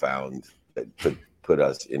you have found that could put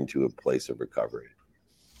us into a place of recovery?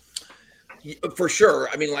 For sure.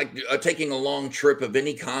 I mean, like taking a long trip of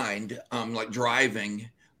any kind, like driving,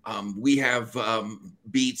 we have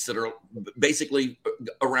beats that are basically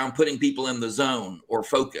around putting people in the zone or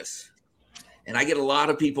focus. And I get a lot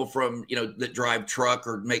of people from, that drive truck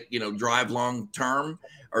or drive long term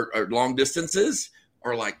or long distances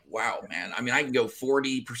are like, wow, man. I mean, I can go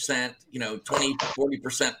 40%,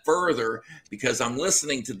 40% further because I'm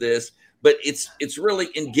listening to this, but it's really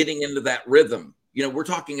in getting into that rhythm. We're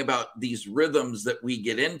talking about these rhythms that we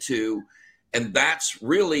get into, and that's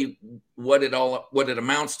really what it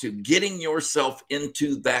amounts to, getting yourself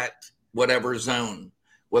into that whatever zone,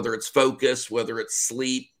 whether it's focus, whether it's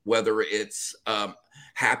sleep, whether it's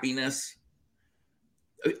happiness.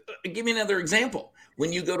 Give me another example.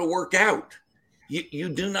 When you go to work out, you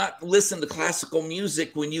do not listen to classical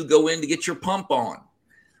music when you go in to get your pump on.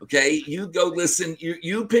 Okay, you go listen,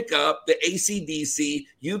 you pick up the AC/DC,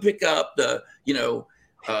 you pick up the,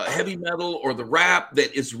 heavy metal or the rap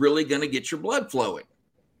that is really going to get your blood flowing.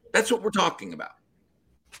 That's what we're talking about.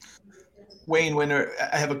 Wayne Winter,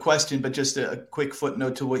 I have a question, but just a quick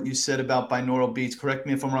footnote to what you said about binaural beats. Correct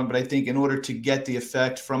me if I'm wrong, but I think in order to get the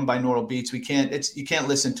effect from binaural beats, you can't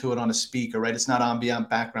listen to it on a speaker, right? It's not ambient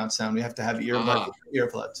background sound. We have to have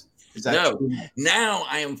earplugs. Is that true? Now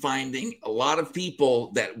I am finding a lot of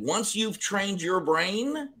people that once you've trained your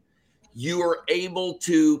brain, you are able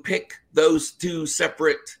to pick those two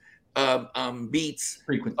separate beats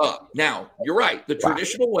up. Now, you're right. The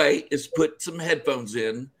traditional way is put some headphones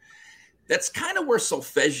in. That's kind of where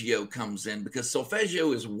solfeggio comes in, because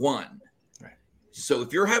solfeggio is one. Right. So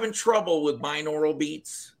if you're having trouble with binaural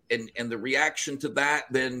beats and the reaction to that,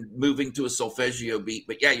 then moving to a solfeggio beat.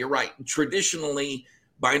 But yeah, you're right. Traditionally,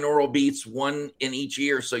 binaural beats, one in each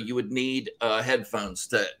ear, so you would need headphones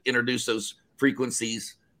to introduce those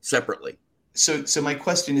frequencies separately. So my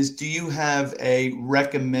question is, do you have a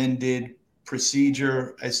recommended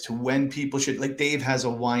procedure as to when people should, like Dave has a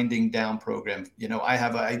winding down program.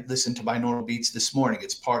 I listened to binaural beats this morning.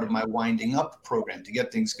 It's part of my winding up program to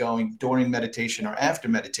get things going during meditation or after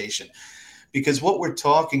meditation. Because what we're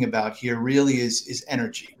talking about here really is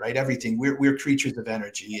energy, right? Everything. We're creatures of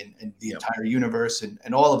energy and the entire universe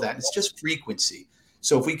and all of that. It's just frequency.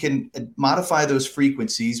 So if we can modify those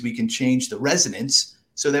frequencies, we can change the resonance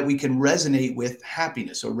so that we can resonate with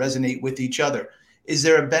happiness or resonate with each other. Is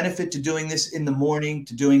there a benefit to doing this in the morning,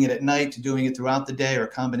 to doing it at night, to doing it throughout the day, or a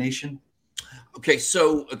combination? Okay,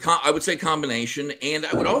 so I would say combination. And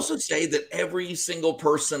I would also say that every single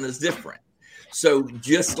person is different. So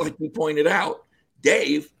just like we pointed out,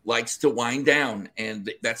 Dave likes to wind down,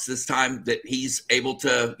 and that's this time that he's able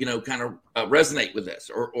to, kind of resonate with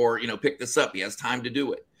this or pick this up. He has time to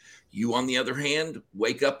do it. You, on the other hand,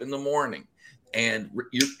 wake up in the morning and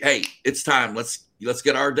hey, it's time. Let's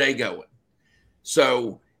get our day going.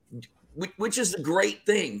 So which is a great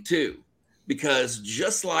thing too, because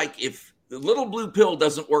just like if the little blue pill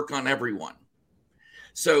doesn't work on everyone,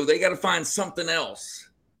 so they got to find something else.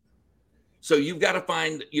 So you've got to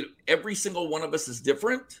find, every single one of us is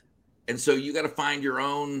different. And so you got to find your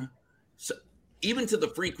own, so even to the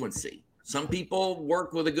frequency. Some people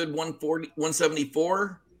work with a good 140,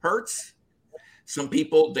 174 hertz. Some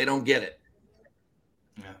people, they don't get it.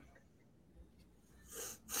 Yeah.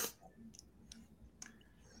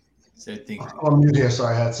 So I think I'm mute here.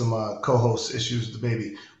 Sorry, I had some co-host issues with the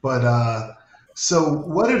baby. But so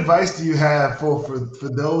what advice do you have for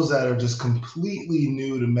those that are just completely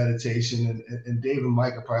new to meditation? And Dave and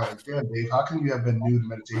Mike are probably like, damn, Dave, how can you have been new to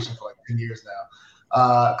meditation for like 10 years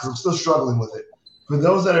now? Because I'm still struggling with it. For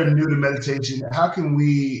those that are new to meditation, how can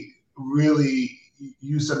we really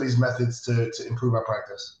use some of these methods to improve our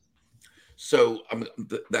practice? So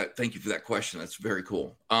thank you for that question. That's very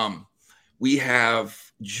cool. We have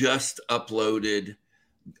just uploaded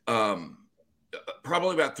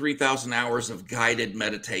probably about 3,000 hours of guided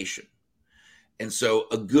meditation. And so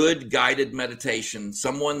a good guided meditation,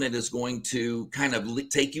 someone that is going to kind of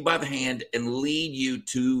take you by the hand and lead you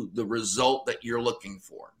to the result that you're looking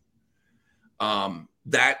for.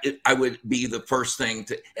 I would be the first thing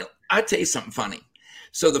to, and I'll tell you something funny.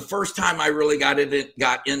 So the first time I really got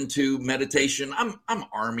into meditation, I'm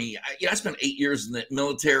Army. I spent 8 years in the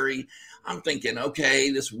military. I'm thinking,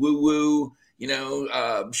 okay, this woo-woo,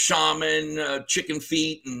 shaman, chicken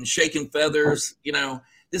feet and shaking feathers,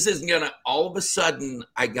 this isn't gonna, all of a sudden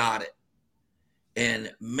I got it.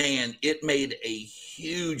 And man, it made a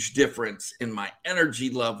huge difference in my energy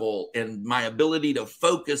level and my ability to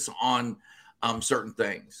focus on certain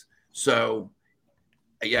things. So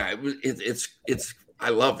yeah, it's I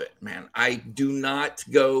love it, man. I do not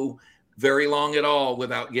go very long at all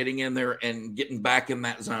without getting in there and getting back in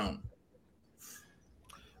that zone.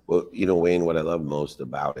 Well, Wayne, what I love most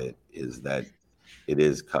about it is that it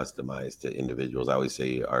is customized to individuals. I always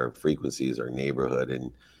say our frequencies are neighborhood,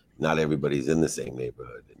 and not everybody's in the same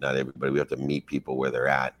neighborhood. Not everybody, we have to meet people where they're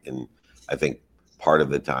at. And I think part of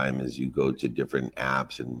the time is you go to different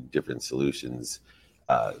apps and different solutions.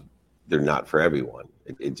 They're not for everyone.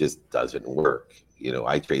 It just doesn't work.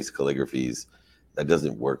 I trace calligraphies. That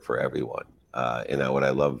doesn't work for everyone. And what I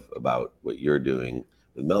love about what you're doing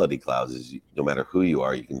with Melody Clouds is no matter who you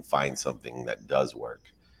are, you can find something that does work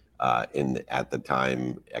at the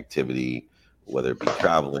time activity, whether it be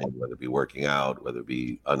traveling, whether it be working out, whether it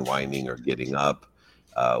be unwinding or getting up,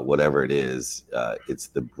 whatever it is, it's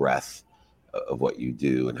the breadth of what you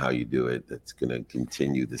do and how you do it that's going to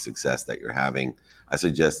continue the success that you're having. I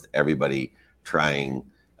suggest everybody trying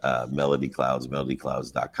Melody Clouds,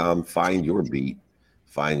 melodyclouds.com. Find your beat,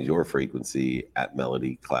 find your frequency at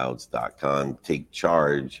melodyclouds.com. Take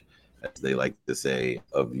charge, as they like to say,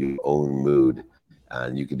 of your own mood.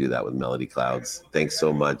 And you can do that with Melody Clouds. Thanks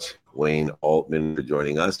so much, Wayne Altman, for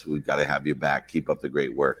joining us. We've got to have you back. Keep up the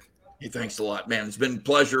great work. Hey, thanks a lot, man. It's been a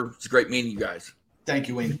pleasure. It's great meeting you guys. Thank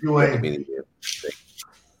you, Wayne. Great meeting you.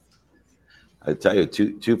 I tell you,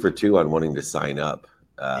 two for two on wanting to sign up.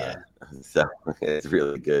 So it's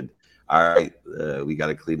really good. All right, we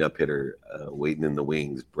got a cleanup hitter waiting in the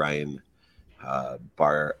wings. Bryan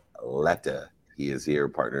Barletta. He is here,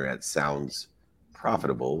 partner at Sounds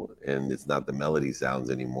Profitable, and it's not the Melody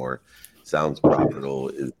Sounds anymore. Sounds Profitable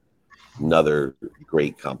is another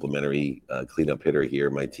great complimentary cleanup hitter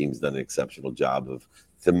here. My team's done an exceptional job of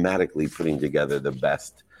thematically putting together the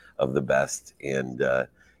best of the best, and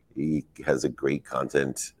he has a great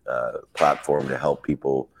content platform to help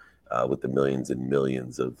people with the millions and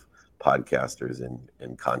millions of podcasters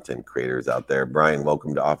and content creators out there. Bryan,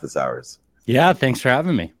 welcome to Office Hours. Yeah, thanks for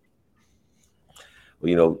having me.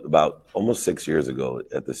 Well, about almost 6 years ago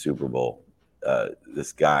at the Super Bowl,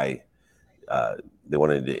 this guy, they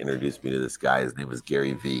wanted to introduce me to this guy. His name was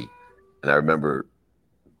Gary V. And I remember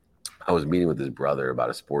I was meeting with his brother about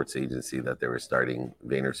a sports agency that they were starting,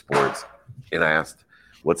 Vayner Sports. And I asked,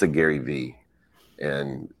 what's a Gary V?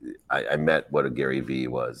 And I met what a Gary V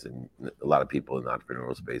was. And a lot of people in the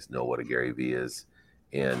entrepreneurial space know what a Gary V is.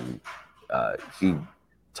 And he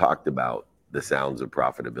talked about the sounds of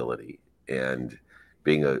profitability. And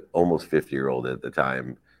being a almost 50-year-old at the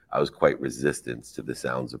time, I was quite resistant to the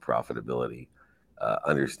sounds of profitability,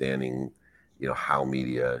 understanding, how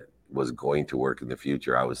media was going to work in the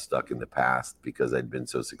future. I was stuck in the past because I'd been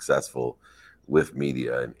so successful with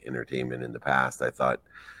media and entertainment in the past. I thought,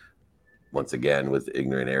 once again, with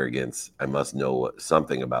ignorant arrogance, I must know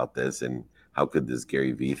something about this. And how could this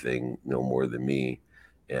Gary V thing know more than me?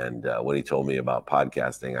 And when he told me about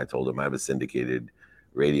podcasting, I told him I have a syndicated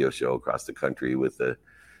radio show across the country with the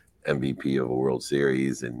MVP of a World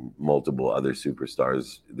Series and multiple other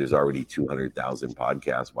superstars. There's already 200,000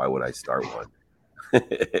 podcasts. Why would I start one?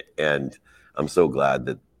 And I'm so glad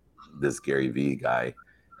that this Gary Vee guy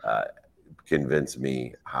convinced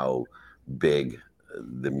me how big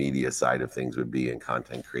the media side of things would be in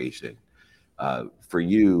content creation. For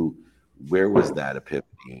you, where was that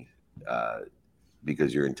epiphany?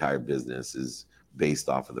 Because your entire business is based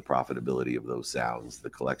off of the profitability of those sounds, the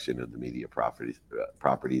collection of the media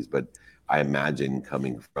properties. But I imagine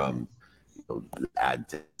coming from the ad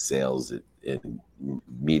tech sales in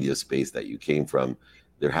media space that you came from,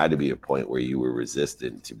 there had to be a point where you were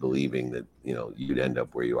resistant to believing that you'd end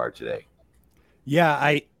up where you are today. Yeah,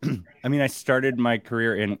 I mean, I started my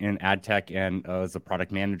career in ad tech and as a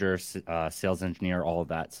product manager, sales engineer, all of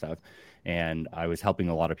that stuff. And I was helping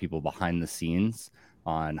a lot of people behind the scenes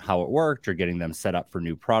on how it worked or getting them set up for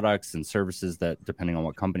new products and services that depending on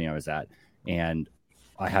what company I was at. And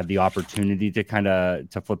I had the opportunity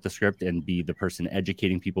to flip the script and be the person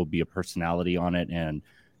educating people, be a personality on it, and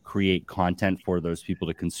create content for those people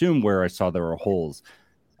to consume where I saw there were holes.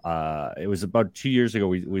 It was about 2 years ago.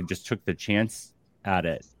 We just took the chance at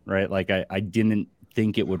it, right? Like I didn't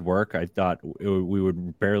think it would work. I thought we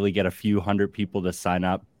would barely get a few hundred people to sign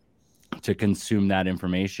up to consume that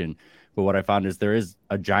information. But what I found is there is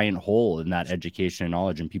a giant hole in that education and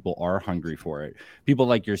knowledge, and people are hungry for it. People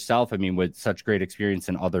like yourself, I mean, with such great experience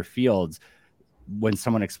in other fields, when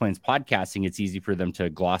someone explains podcasting, it's easy for them to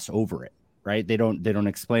gloss over it, right? They don't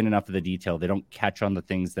explain enough of the detail. They don't catch on the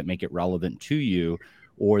things that make it relevant to you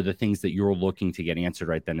or the things that you're looking to get answered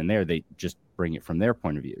right then and there. They just bring it from their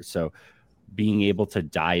point of view. So being able to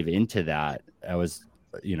dive into that,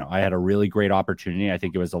 I had a really great opportunity. I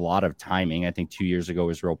think it was a lot of timing. I think 2 years ago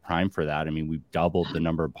was real prime for that. I mean, we've doubled the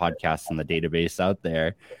number of podcasts in the database out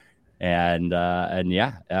there. And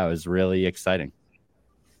yeah, that was really exciting.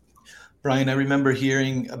 Bryan, I remember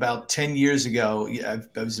hearing about 10 years ago, I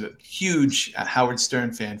was a huge Howard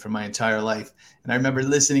Stern fan for my entire life. And I remember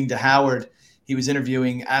listening to Howard. He was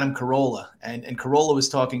interviewing Adam Carolla, and Carolla was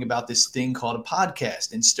talking about this thing called a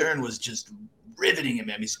podcast. And Stern was just riveting him.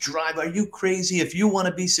 He's are you crazy? If you want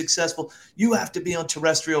to be successful, you have to be on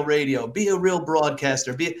terrestrial radio, be a real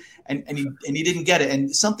broadcaster, and he didn't get it.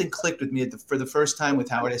 And something clicked with me for the first time with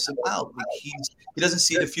Howard. I said, wow, he doesn't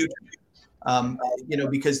see the future.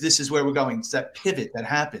 Because this is where we're going. It's that pivot that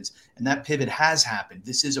happens, and that pivot has happened.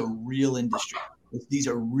 This is a real industry. These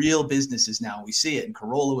are real businesses now. We see it, and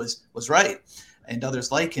Carolla was right, and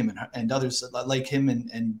others like him, and others like him,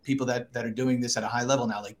 and people that are doing this at a high level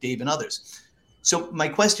now, like Dave and others. So my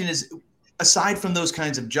question is, aside from those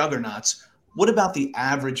kinds of juggernauts, what about the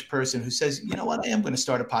average person who says, you know what, I am going to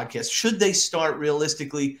start a podcast? Should they start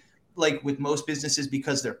realistically, like with most businesses,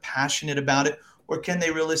 because they're passionate about it? Or can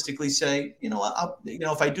they realistically say,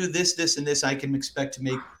 if I do this, and this, I can expect to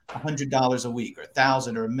make $100 a week or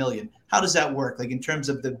 $1,000 or $1 million? How does that work? Like in terms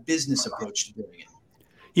of the business approach to doing it?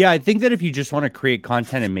 Yeah, I think that if you just want to create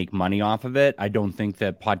content and make money off of it, I don't think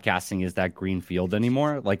that podcasting is that green field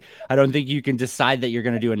anymore. Like, I don't think you can decide that you're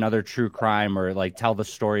going to do another true crime or like tell the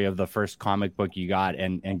story of the first comic book you got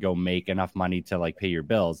and go make enough money to like pay your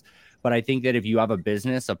bills. But I think that if you have a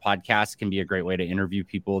business, a podcast can be a great way to interview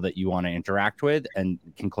people that you want to interact with and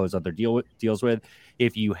can close other deals with.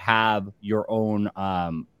 If you have your own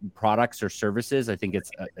products or services, I think it's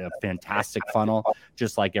a fantastic funnel,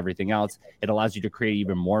 just like everything else. It allows you to create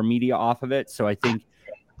even more media off of it. So I think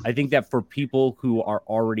that for people who are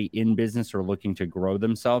already in business or looking to grow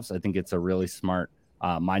themselves, I think it's a really smart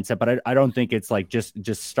mindset. But I don't think it's like just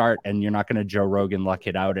start and you're not going to Joe Rogan luck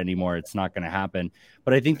it out anymore. It's not going to happen.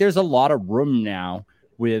 But I think there's a lot of room now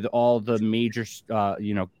with all the major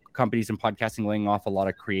companies in podcasting laying off a lot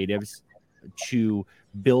of creatives to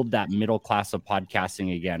build that middle class of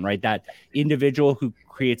podcasting again, right? That individual who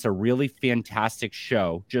creates a really fantastic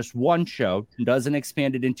show, just one show, doesn't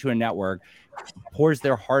expand it into a network, pours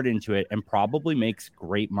their heart into it, and probably makes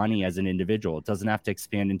great money as an individual. It doesn't have to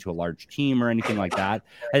expand into a large team or anything like that.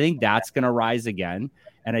 I think that's going to rise again.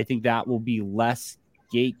 And I think that will be less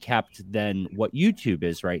gate-kept than what YouTube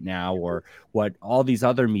is right now or what all these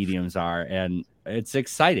other mediums are. And it's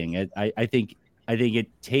exciting. I think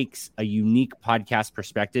it takes a unique podcast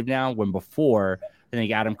perspective now, when before, I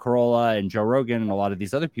think Adam Carolla and Joe Rogan and a lot of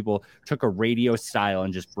these other people took a radio style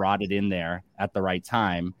and just brought it in there at the right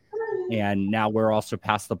time. And now we're also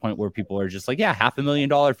past the point where people are just like, yeah,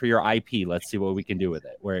 $500,000 for your IP. Let's see what we can do with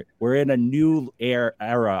it. We're in a new era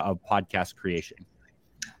of podcast creation.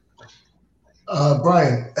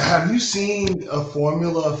 Bryan, have you seen a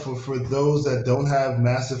formula for those that don't have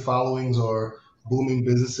massive followings or booming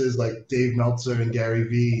businesses like Dave Meltzer and Gary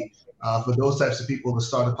Vee? for those types of people to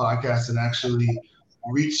start a podcast and actually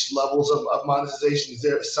reach levels of monetization? Is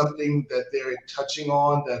there something that they're touching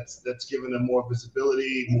on that's given them more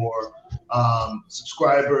visibility, more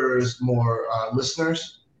subscribers, more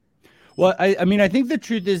listeners? Well, I mean, I think the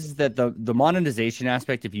truth is that the monetization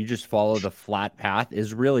aspect, if you just follow the flat path,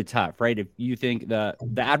 is really tough, right? If you think the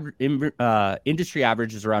industry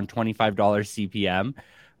average is around $25 CPM,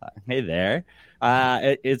 hey there,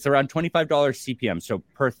 it's around $25 CPM. So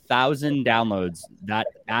per 1,000 downloads, that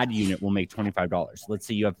ad unit will make $25. Let's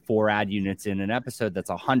say you have 4 ad units in an episode,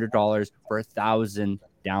 that's $100 for 1,000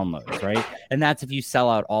 downloads, right? And that's if you sell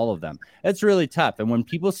out all of them. That's really tough. And when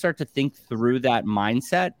people start to think through that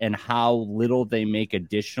mindset and how little they make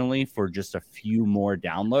additionally for just a few more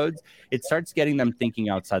downloads, it starts getting them thinking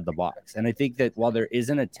outside the box. And I think that while there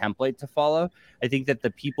isn't a template to follow, I think that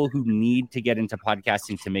the people who need to get into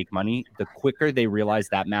podcasting to make money, the quicker they realize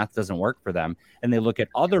that math doesn't work for them and they look at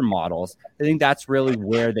other models, I think that's really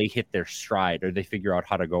where they hit their stride or they figure out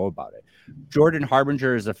how to go about it. Jordan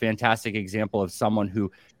Harbinger is a fantastic example of someone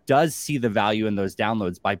who does see the value in those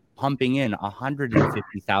downloads by pumping in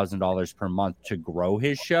 $150,000 per month to grow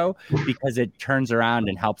his show, because it turns around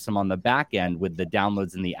and helps him on the back end with the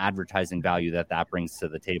downloads and the advertising value that brings to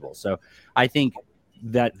the table. So I think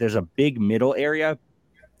that there's a big middle area.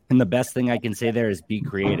 And the best thing I can say there is be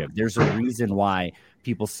creative. There's a reason why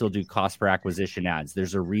people still do cost per acquisition ads.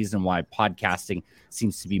 There's a reason why podcasting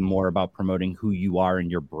seems to be more about promoting who you are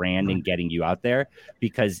and your brand and getting you out there.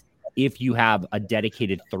 Because if you have a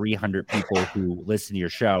dedicated 300 people who listen to your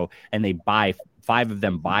show and they buy 5 of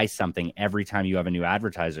them buy something every time you have a new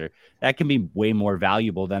advertiser, that can be way more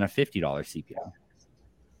valuable than a $50 CPM.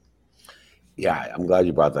 Yeah, I'm glad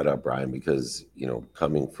you brought that up, Bryan, because,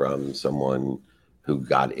 coming from someone who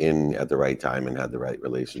got in at the right time and had the right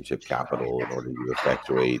relationship capital in order to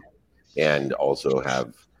effectuate and also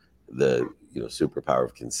have the superpower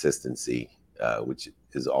of consistency, which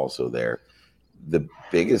is also there. The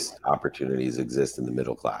biggest opportunities exist in the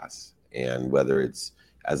middle class, and whether it's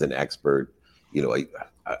as an expert,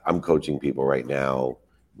 I'm coaching people right now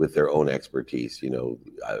with their own expertise.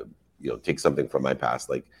 Take something from my past,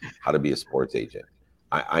 like how to be a sports agent.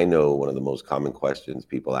 I know one of the most common questions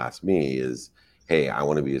people ask me is, hey, I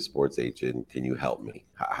want to be a sports agent. Can you help me?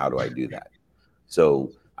 How do I do that?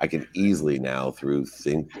 So I can easily now, through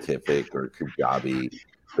Thinkific or Kajabi,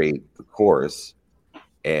 create the course,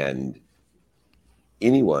 and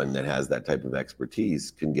anyone that has that type of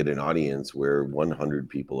expertise can get an audience where 100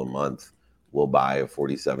 people a month will buy a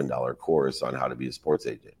 $47 course on how to be a sports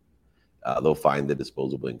agent. They'll find the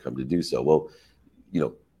disposable income to do so. Well,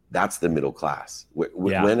 that's the middle class.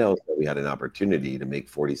 When else have we had an opportunity to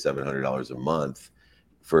make $4,700 a month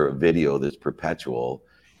for a video that's perpetual?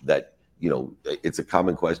 That, it's a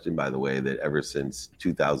common question, by the way, that ever since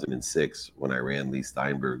 2006, when I ran Lee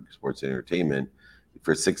Steinberg Sports Entertainment,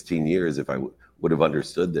 for 16 years, if I would have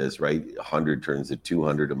understood this, right? 100 turns to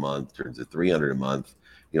 200 a month, turns to 300 a month.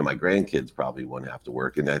 My grandkids probably wouldn't have to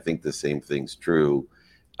work. And I think the same thing's true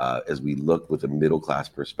as we look with a middle class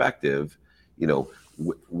perspective.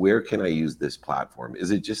 Where can I use this platform? Is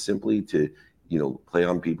it just simply to, play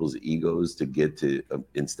on people's egos to get to,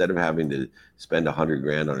 instead of having to spend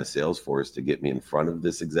 $100,000 on a sales force to get me in front of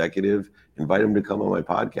this executive, invite them to come on my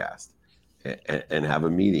podcast and have a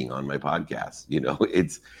meeting on my podcast?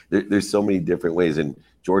 There's so many different ways. And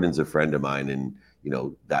Jordan's a friend of mine, and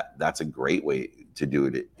that's a great way to do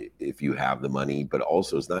it if you have the money. But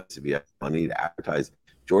also, it's nice if you have money to advertise.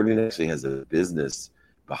 Jordan actually has a business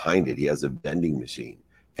behind it. He has a vending machine.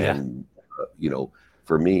 Yeah. And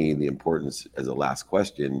for me, the importance, as a last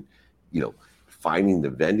question, finding the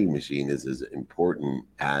vending machine is as important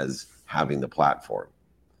as having the platform.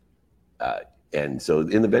 And so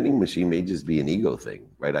in the vending machine may just be an ego thing,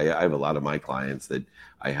 right? I have a lot of my clients that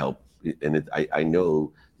I help, and I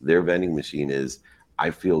know their vending machine is,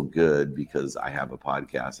 I feel good because I have a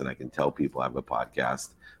podcast and I can tell people I have a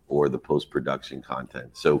podcast, or the post-production content.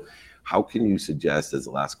 So how can you suggest, as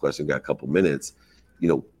the last question, got a couple minutes,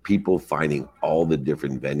 people finding all the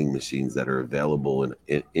different vending machines that are available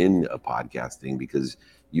in a podcasting, because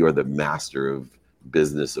you are the master of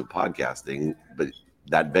business of podcasting, but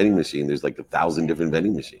that vending machine, there's like 1,000 different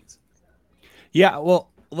vending machines. Yeah, well,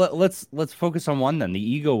 let's focus on one then. The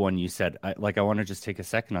ego one you said. I want to just take a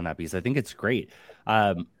second on that, because I think it's great.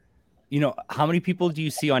 How many people do you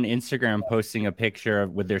see on Instagram posting a picture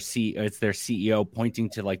with their CEO pointing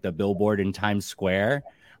to like the billboard in Times Square,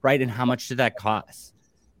 right? And how much did that cost?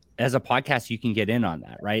 as a podcast, you can get in on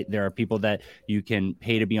that, right? There are people that you can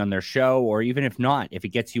pay to be on their show, or even if not, if it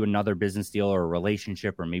gets you another business deal or a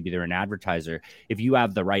relationship, or maybe they're an advertiser, if you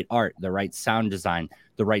have the right art, the right sound design,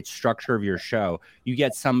 the right structure of your show, you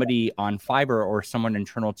get somebody on Fiverr or someone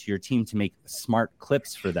internal to your team to make smart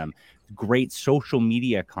clips for them, great social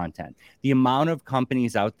media content. The amount of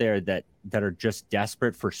companies out there that are just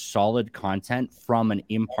desperate for solid content from an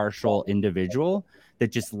impartial individual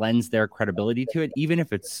that just lends their credibility to it, even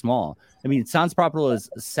if it's small. I mean, Sounds Profitable is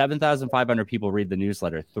 7,500 people read the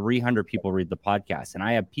newsletter, 300 people read the podcast. And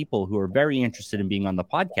I have people who are very interested in being on the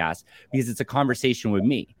podcast because it's a conversation with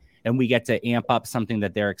me. And we get to amp up something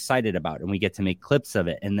that they're excited about, and we get to make clips of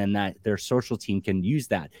it. And then that their social team can use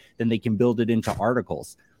that. Then they can build it into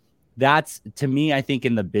articles. That's, to me, I think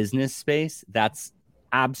in the business space, that's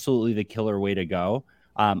absolutely the killer way to go.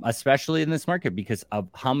 Especially in this market, because of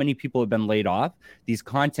how many people have been laid off. These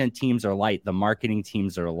content teams are light. The marketing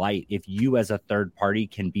teams are light. If you as a third party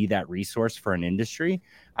can be that resource for an industry,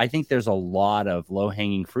 I think there's a lot of low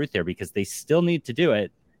hanging fruit there, because they still need to do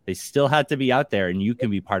it. They still have to be out there, and you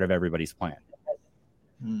can be part of everybody's plan.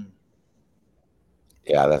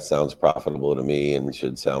 Yeah, that sounds profitable to me and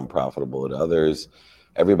should sound profitable to others.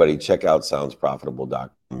 Everybody check out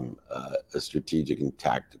soundsprofitable.com, a strategic and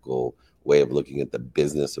tactical way of looking at the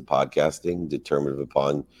business of podcasting, determined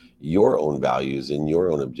upon your own values and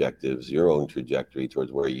your own objectives, your own trajectory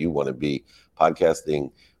towards where you want to be.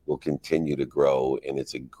 Podcasting will continue to grow, and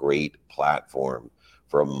it's a great platform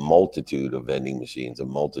for a multitude of vending machines, a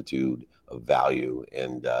multitude of value,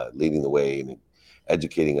 and leading the way and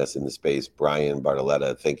educating us in the space. Bryan,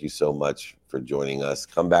 Barletta, thank you so much for joining us.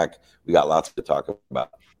 Come back. We got lots to talk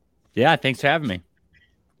about. Yeah, thanks for having me.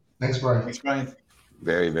 Thanks, Bryan. Thanks, Bryan.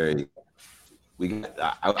 Very, very.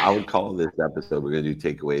 I would call this episode, we're going to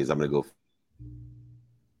do takeaways. I'm going to go.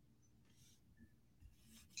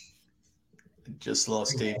 Just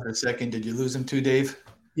lost Dave for a second. Did you lose him too, Dave?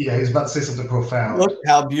 Yeah, he's about to say something profound. Look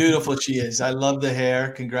how beautiful she is. I love the hair.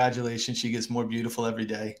 Congratulations. She gets more beautiful every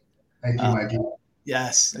day. Thank you, Mikey.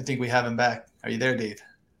 Yes, I think we have him back. Are you there, Dave?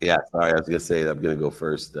 Yeah, sorry. I was going to say I'm going to go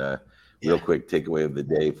first. Real quick takeaway of the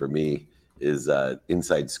day for me is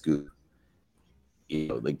inside scoop. You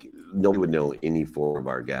know, like nobody would know any four of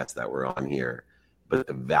our guests that were on here, but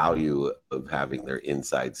the value of having their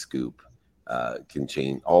inside scoop can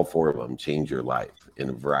change. All four of them change your life in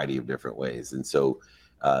a variety of different ways. And so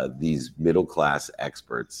these middle-class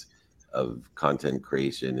experts of content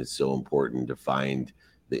creation is so important to find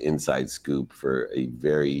the inside scoop for a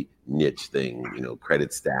very niche thing, you know,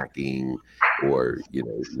 credit stacking, or, you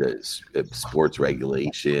know, the sports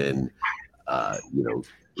regulation, you know,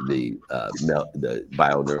 the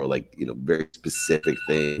bioneural, like, you know, very specific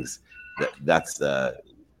things. That's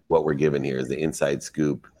what we're given here is the inside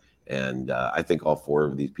scoop. And I think all four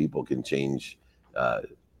of these people can change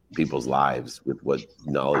people's lives with what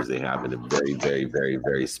knowledge they have in a very, very, very,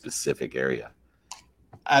 very specific area.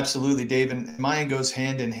 Absolutely, Dave. And mine goes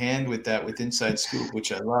hand in hand with that, with Inside Scoop,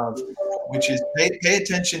 which I love, which is pay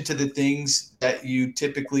attention to the things that you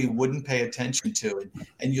typically wouldn't pay attention to.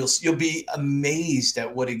 And you'll be amazed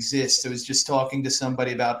at what exists. I was just talking to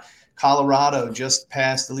somebody about Colorado just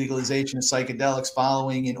passed the legalization of psychedelics,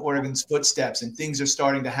 following in Oregon's footsteps, and things are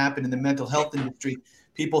starting to happen in the mental health industry.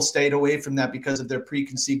 People stayed away from that because of their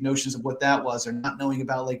preconceived notions of what that was, or not knowing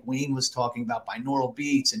about, like Wayne was talking about, binaural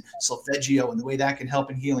beats and solfeggio and the way that can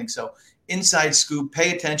help in healing. So inside scoop,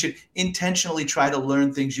 pay attention, intentionally try to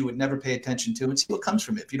learn things you would never pay attention to and see what comes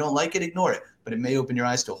from it. If you don't like it, ignore it, but it may open your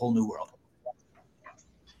eyes to a whole new world.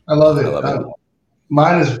 I love it.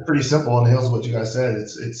 Mine is pretty simple on the heels of what you guys said.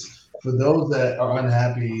 It's for those that are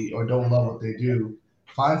unhappy or don't love what they do,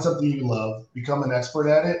 find something you love, become an expert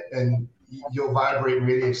at it, and you'll vibrate and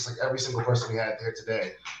radiate just like every single person we had there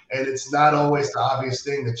today. And it's not always the obvious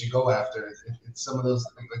thing that you go after. It's some of those,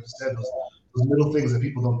 like you said, those little things that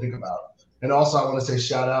people don't think about. And also, I want to say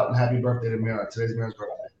shout out and happy birthday to Mira. Today's Mira's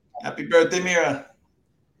birthday. Happy birthday, Mira.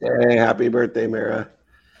 Hey, happy birthday, Mira.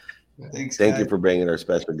 Thanks. Thank you for bringing our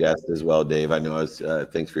special guest as well, Dave. I know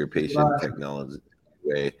thanks for your patient technology.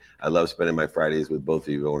 I love spending my Fridays with both of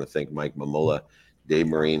you. I want to thank Mike Mamola, Dave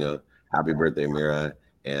Marino. Happy birthday, Mira.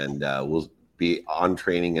 And we'll be on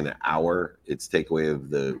training in an hour. It's takeaway of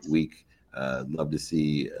the week. Love to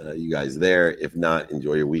see you guys there. If not,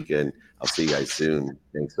 enjoy your weekend. I'll see you guys soon.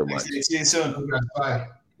 Thanks so much. See you soon. Bye.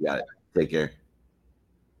 Got it. Take care.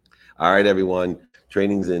 All right, everyone.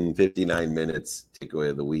 Training's in 59 minutes.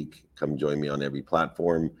 Takeaway of the week. Come join me on every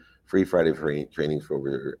platform. Free Friday trainings for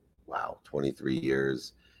over, 23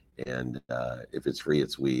 years. And if it's free,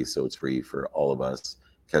 it's we. So it's free for all of us.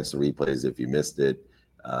 Catch the replays if you missed it.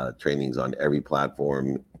 Trainings on every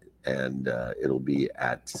platform. and it'll be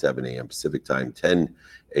at 7 a.m. Pacific time, 10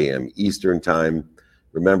 a.m. Eastern time.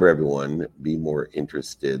 Remember, everyone, be more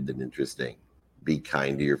interested than interesting. Be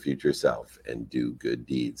kind to your future self and do good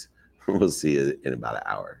deeds. We'll see you in about an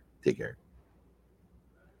hour. Take care.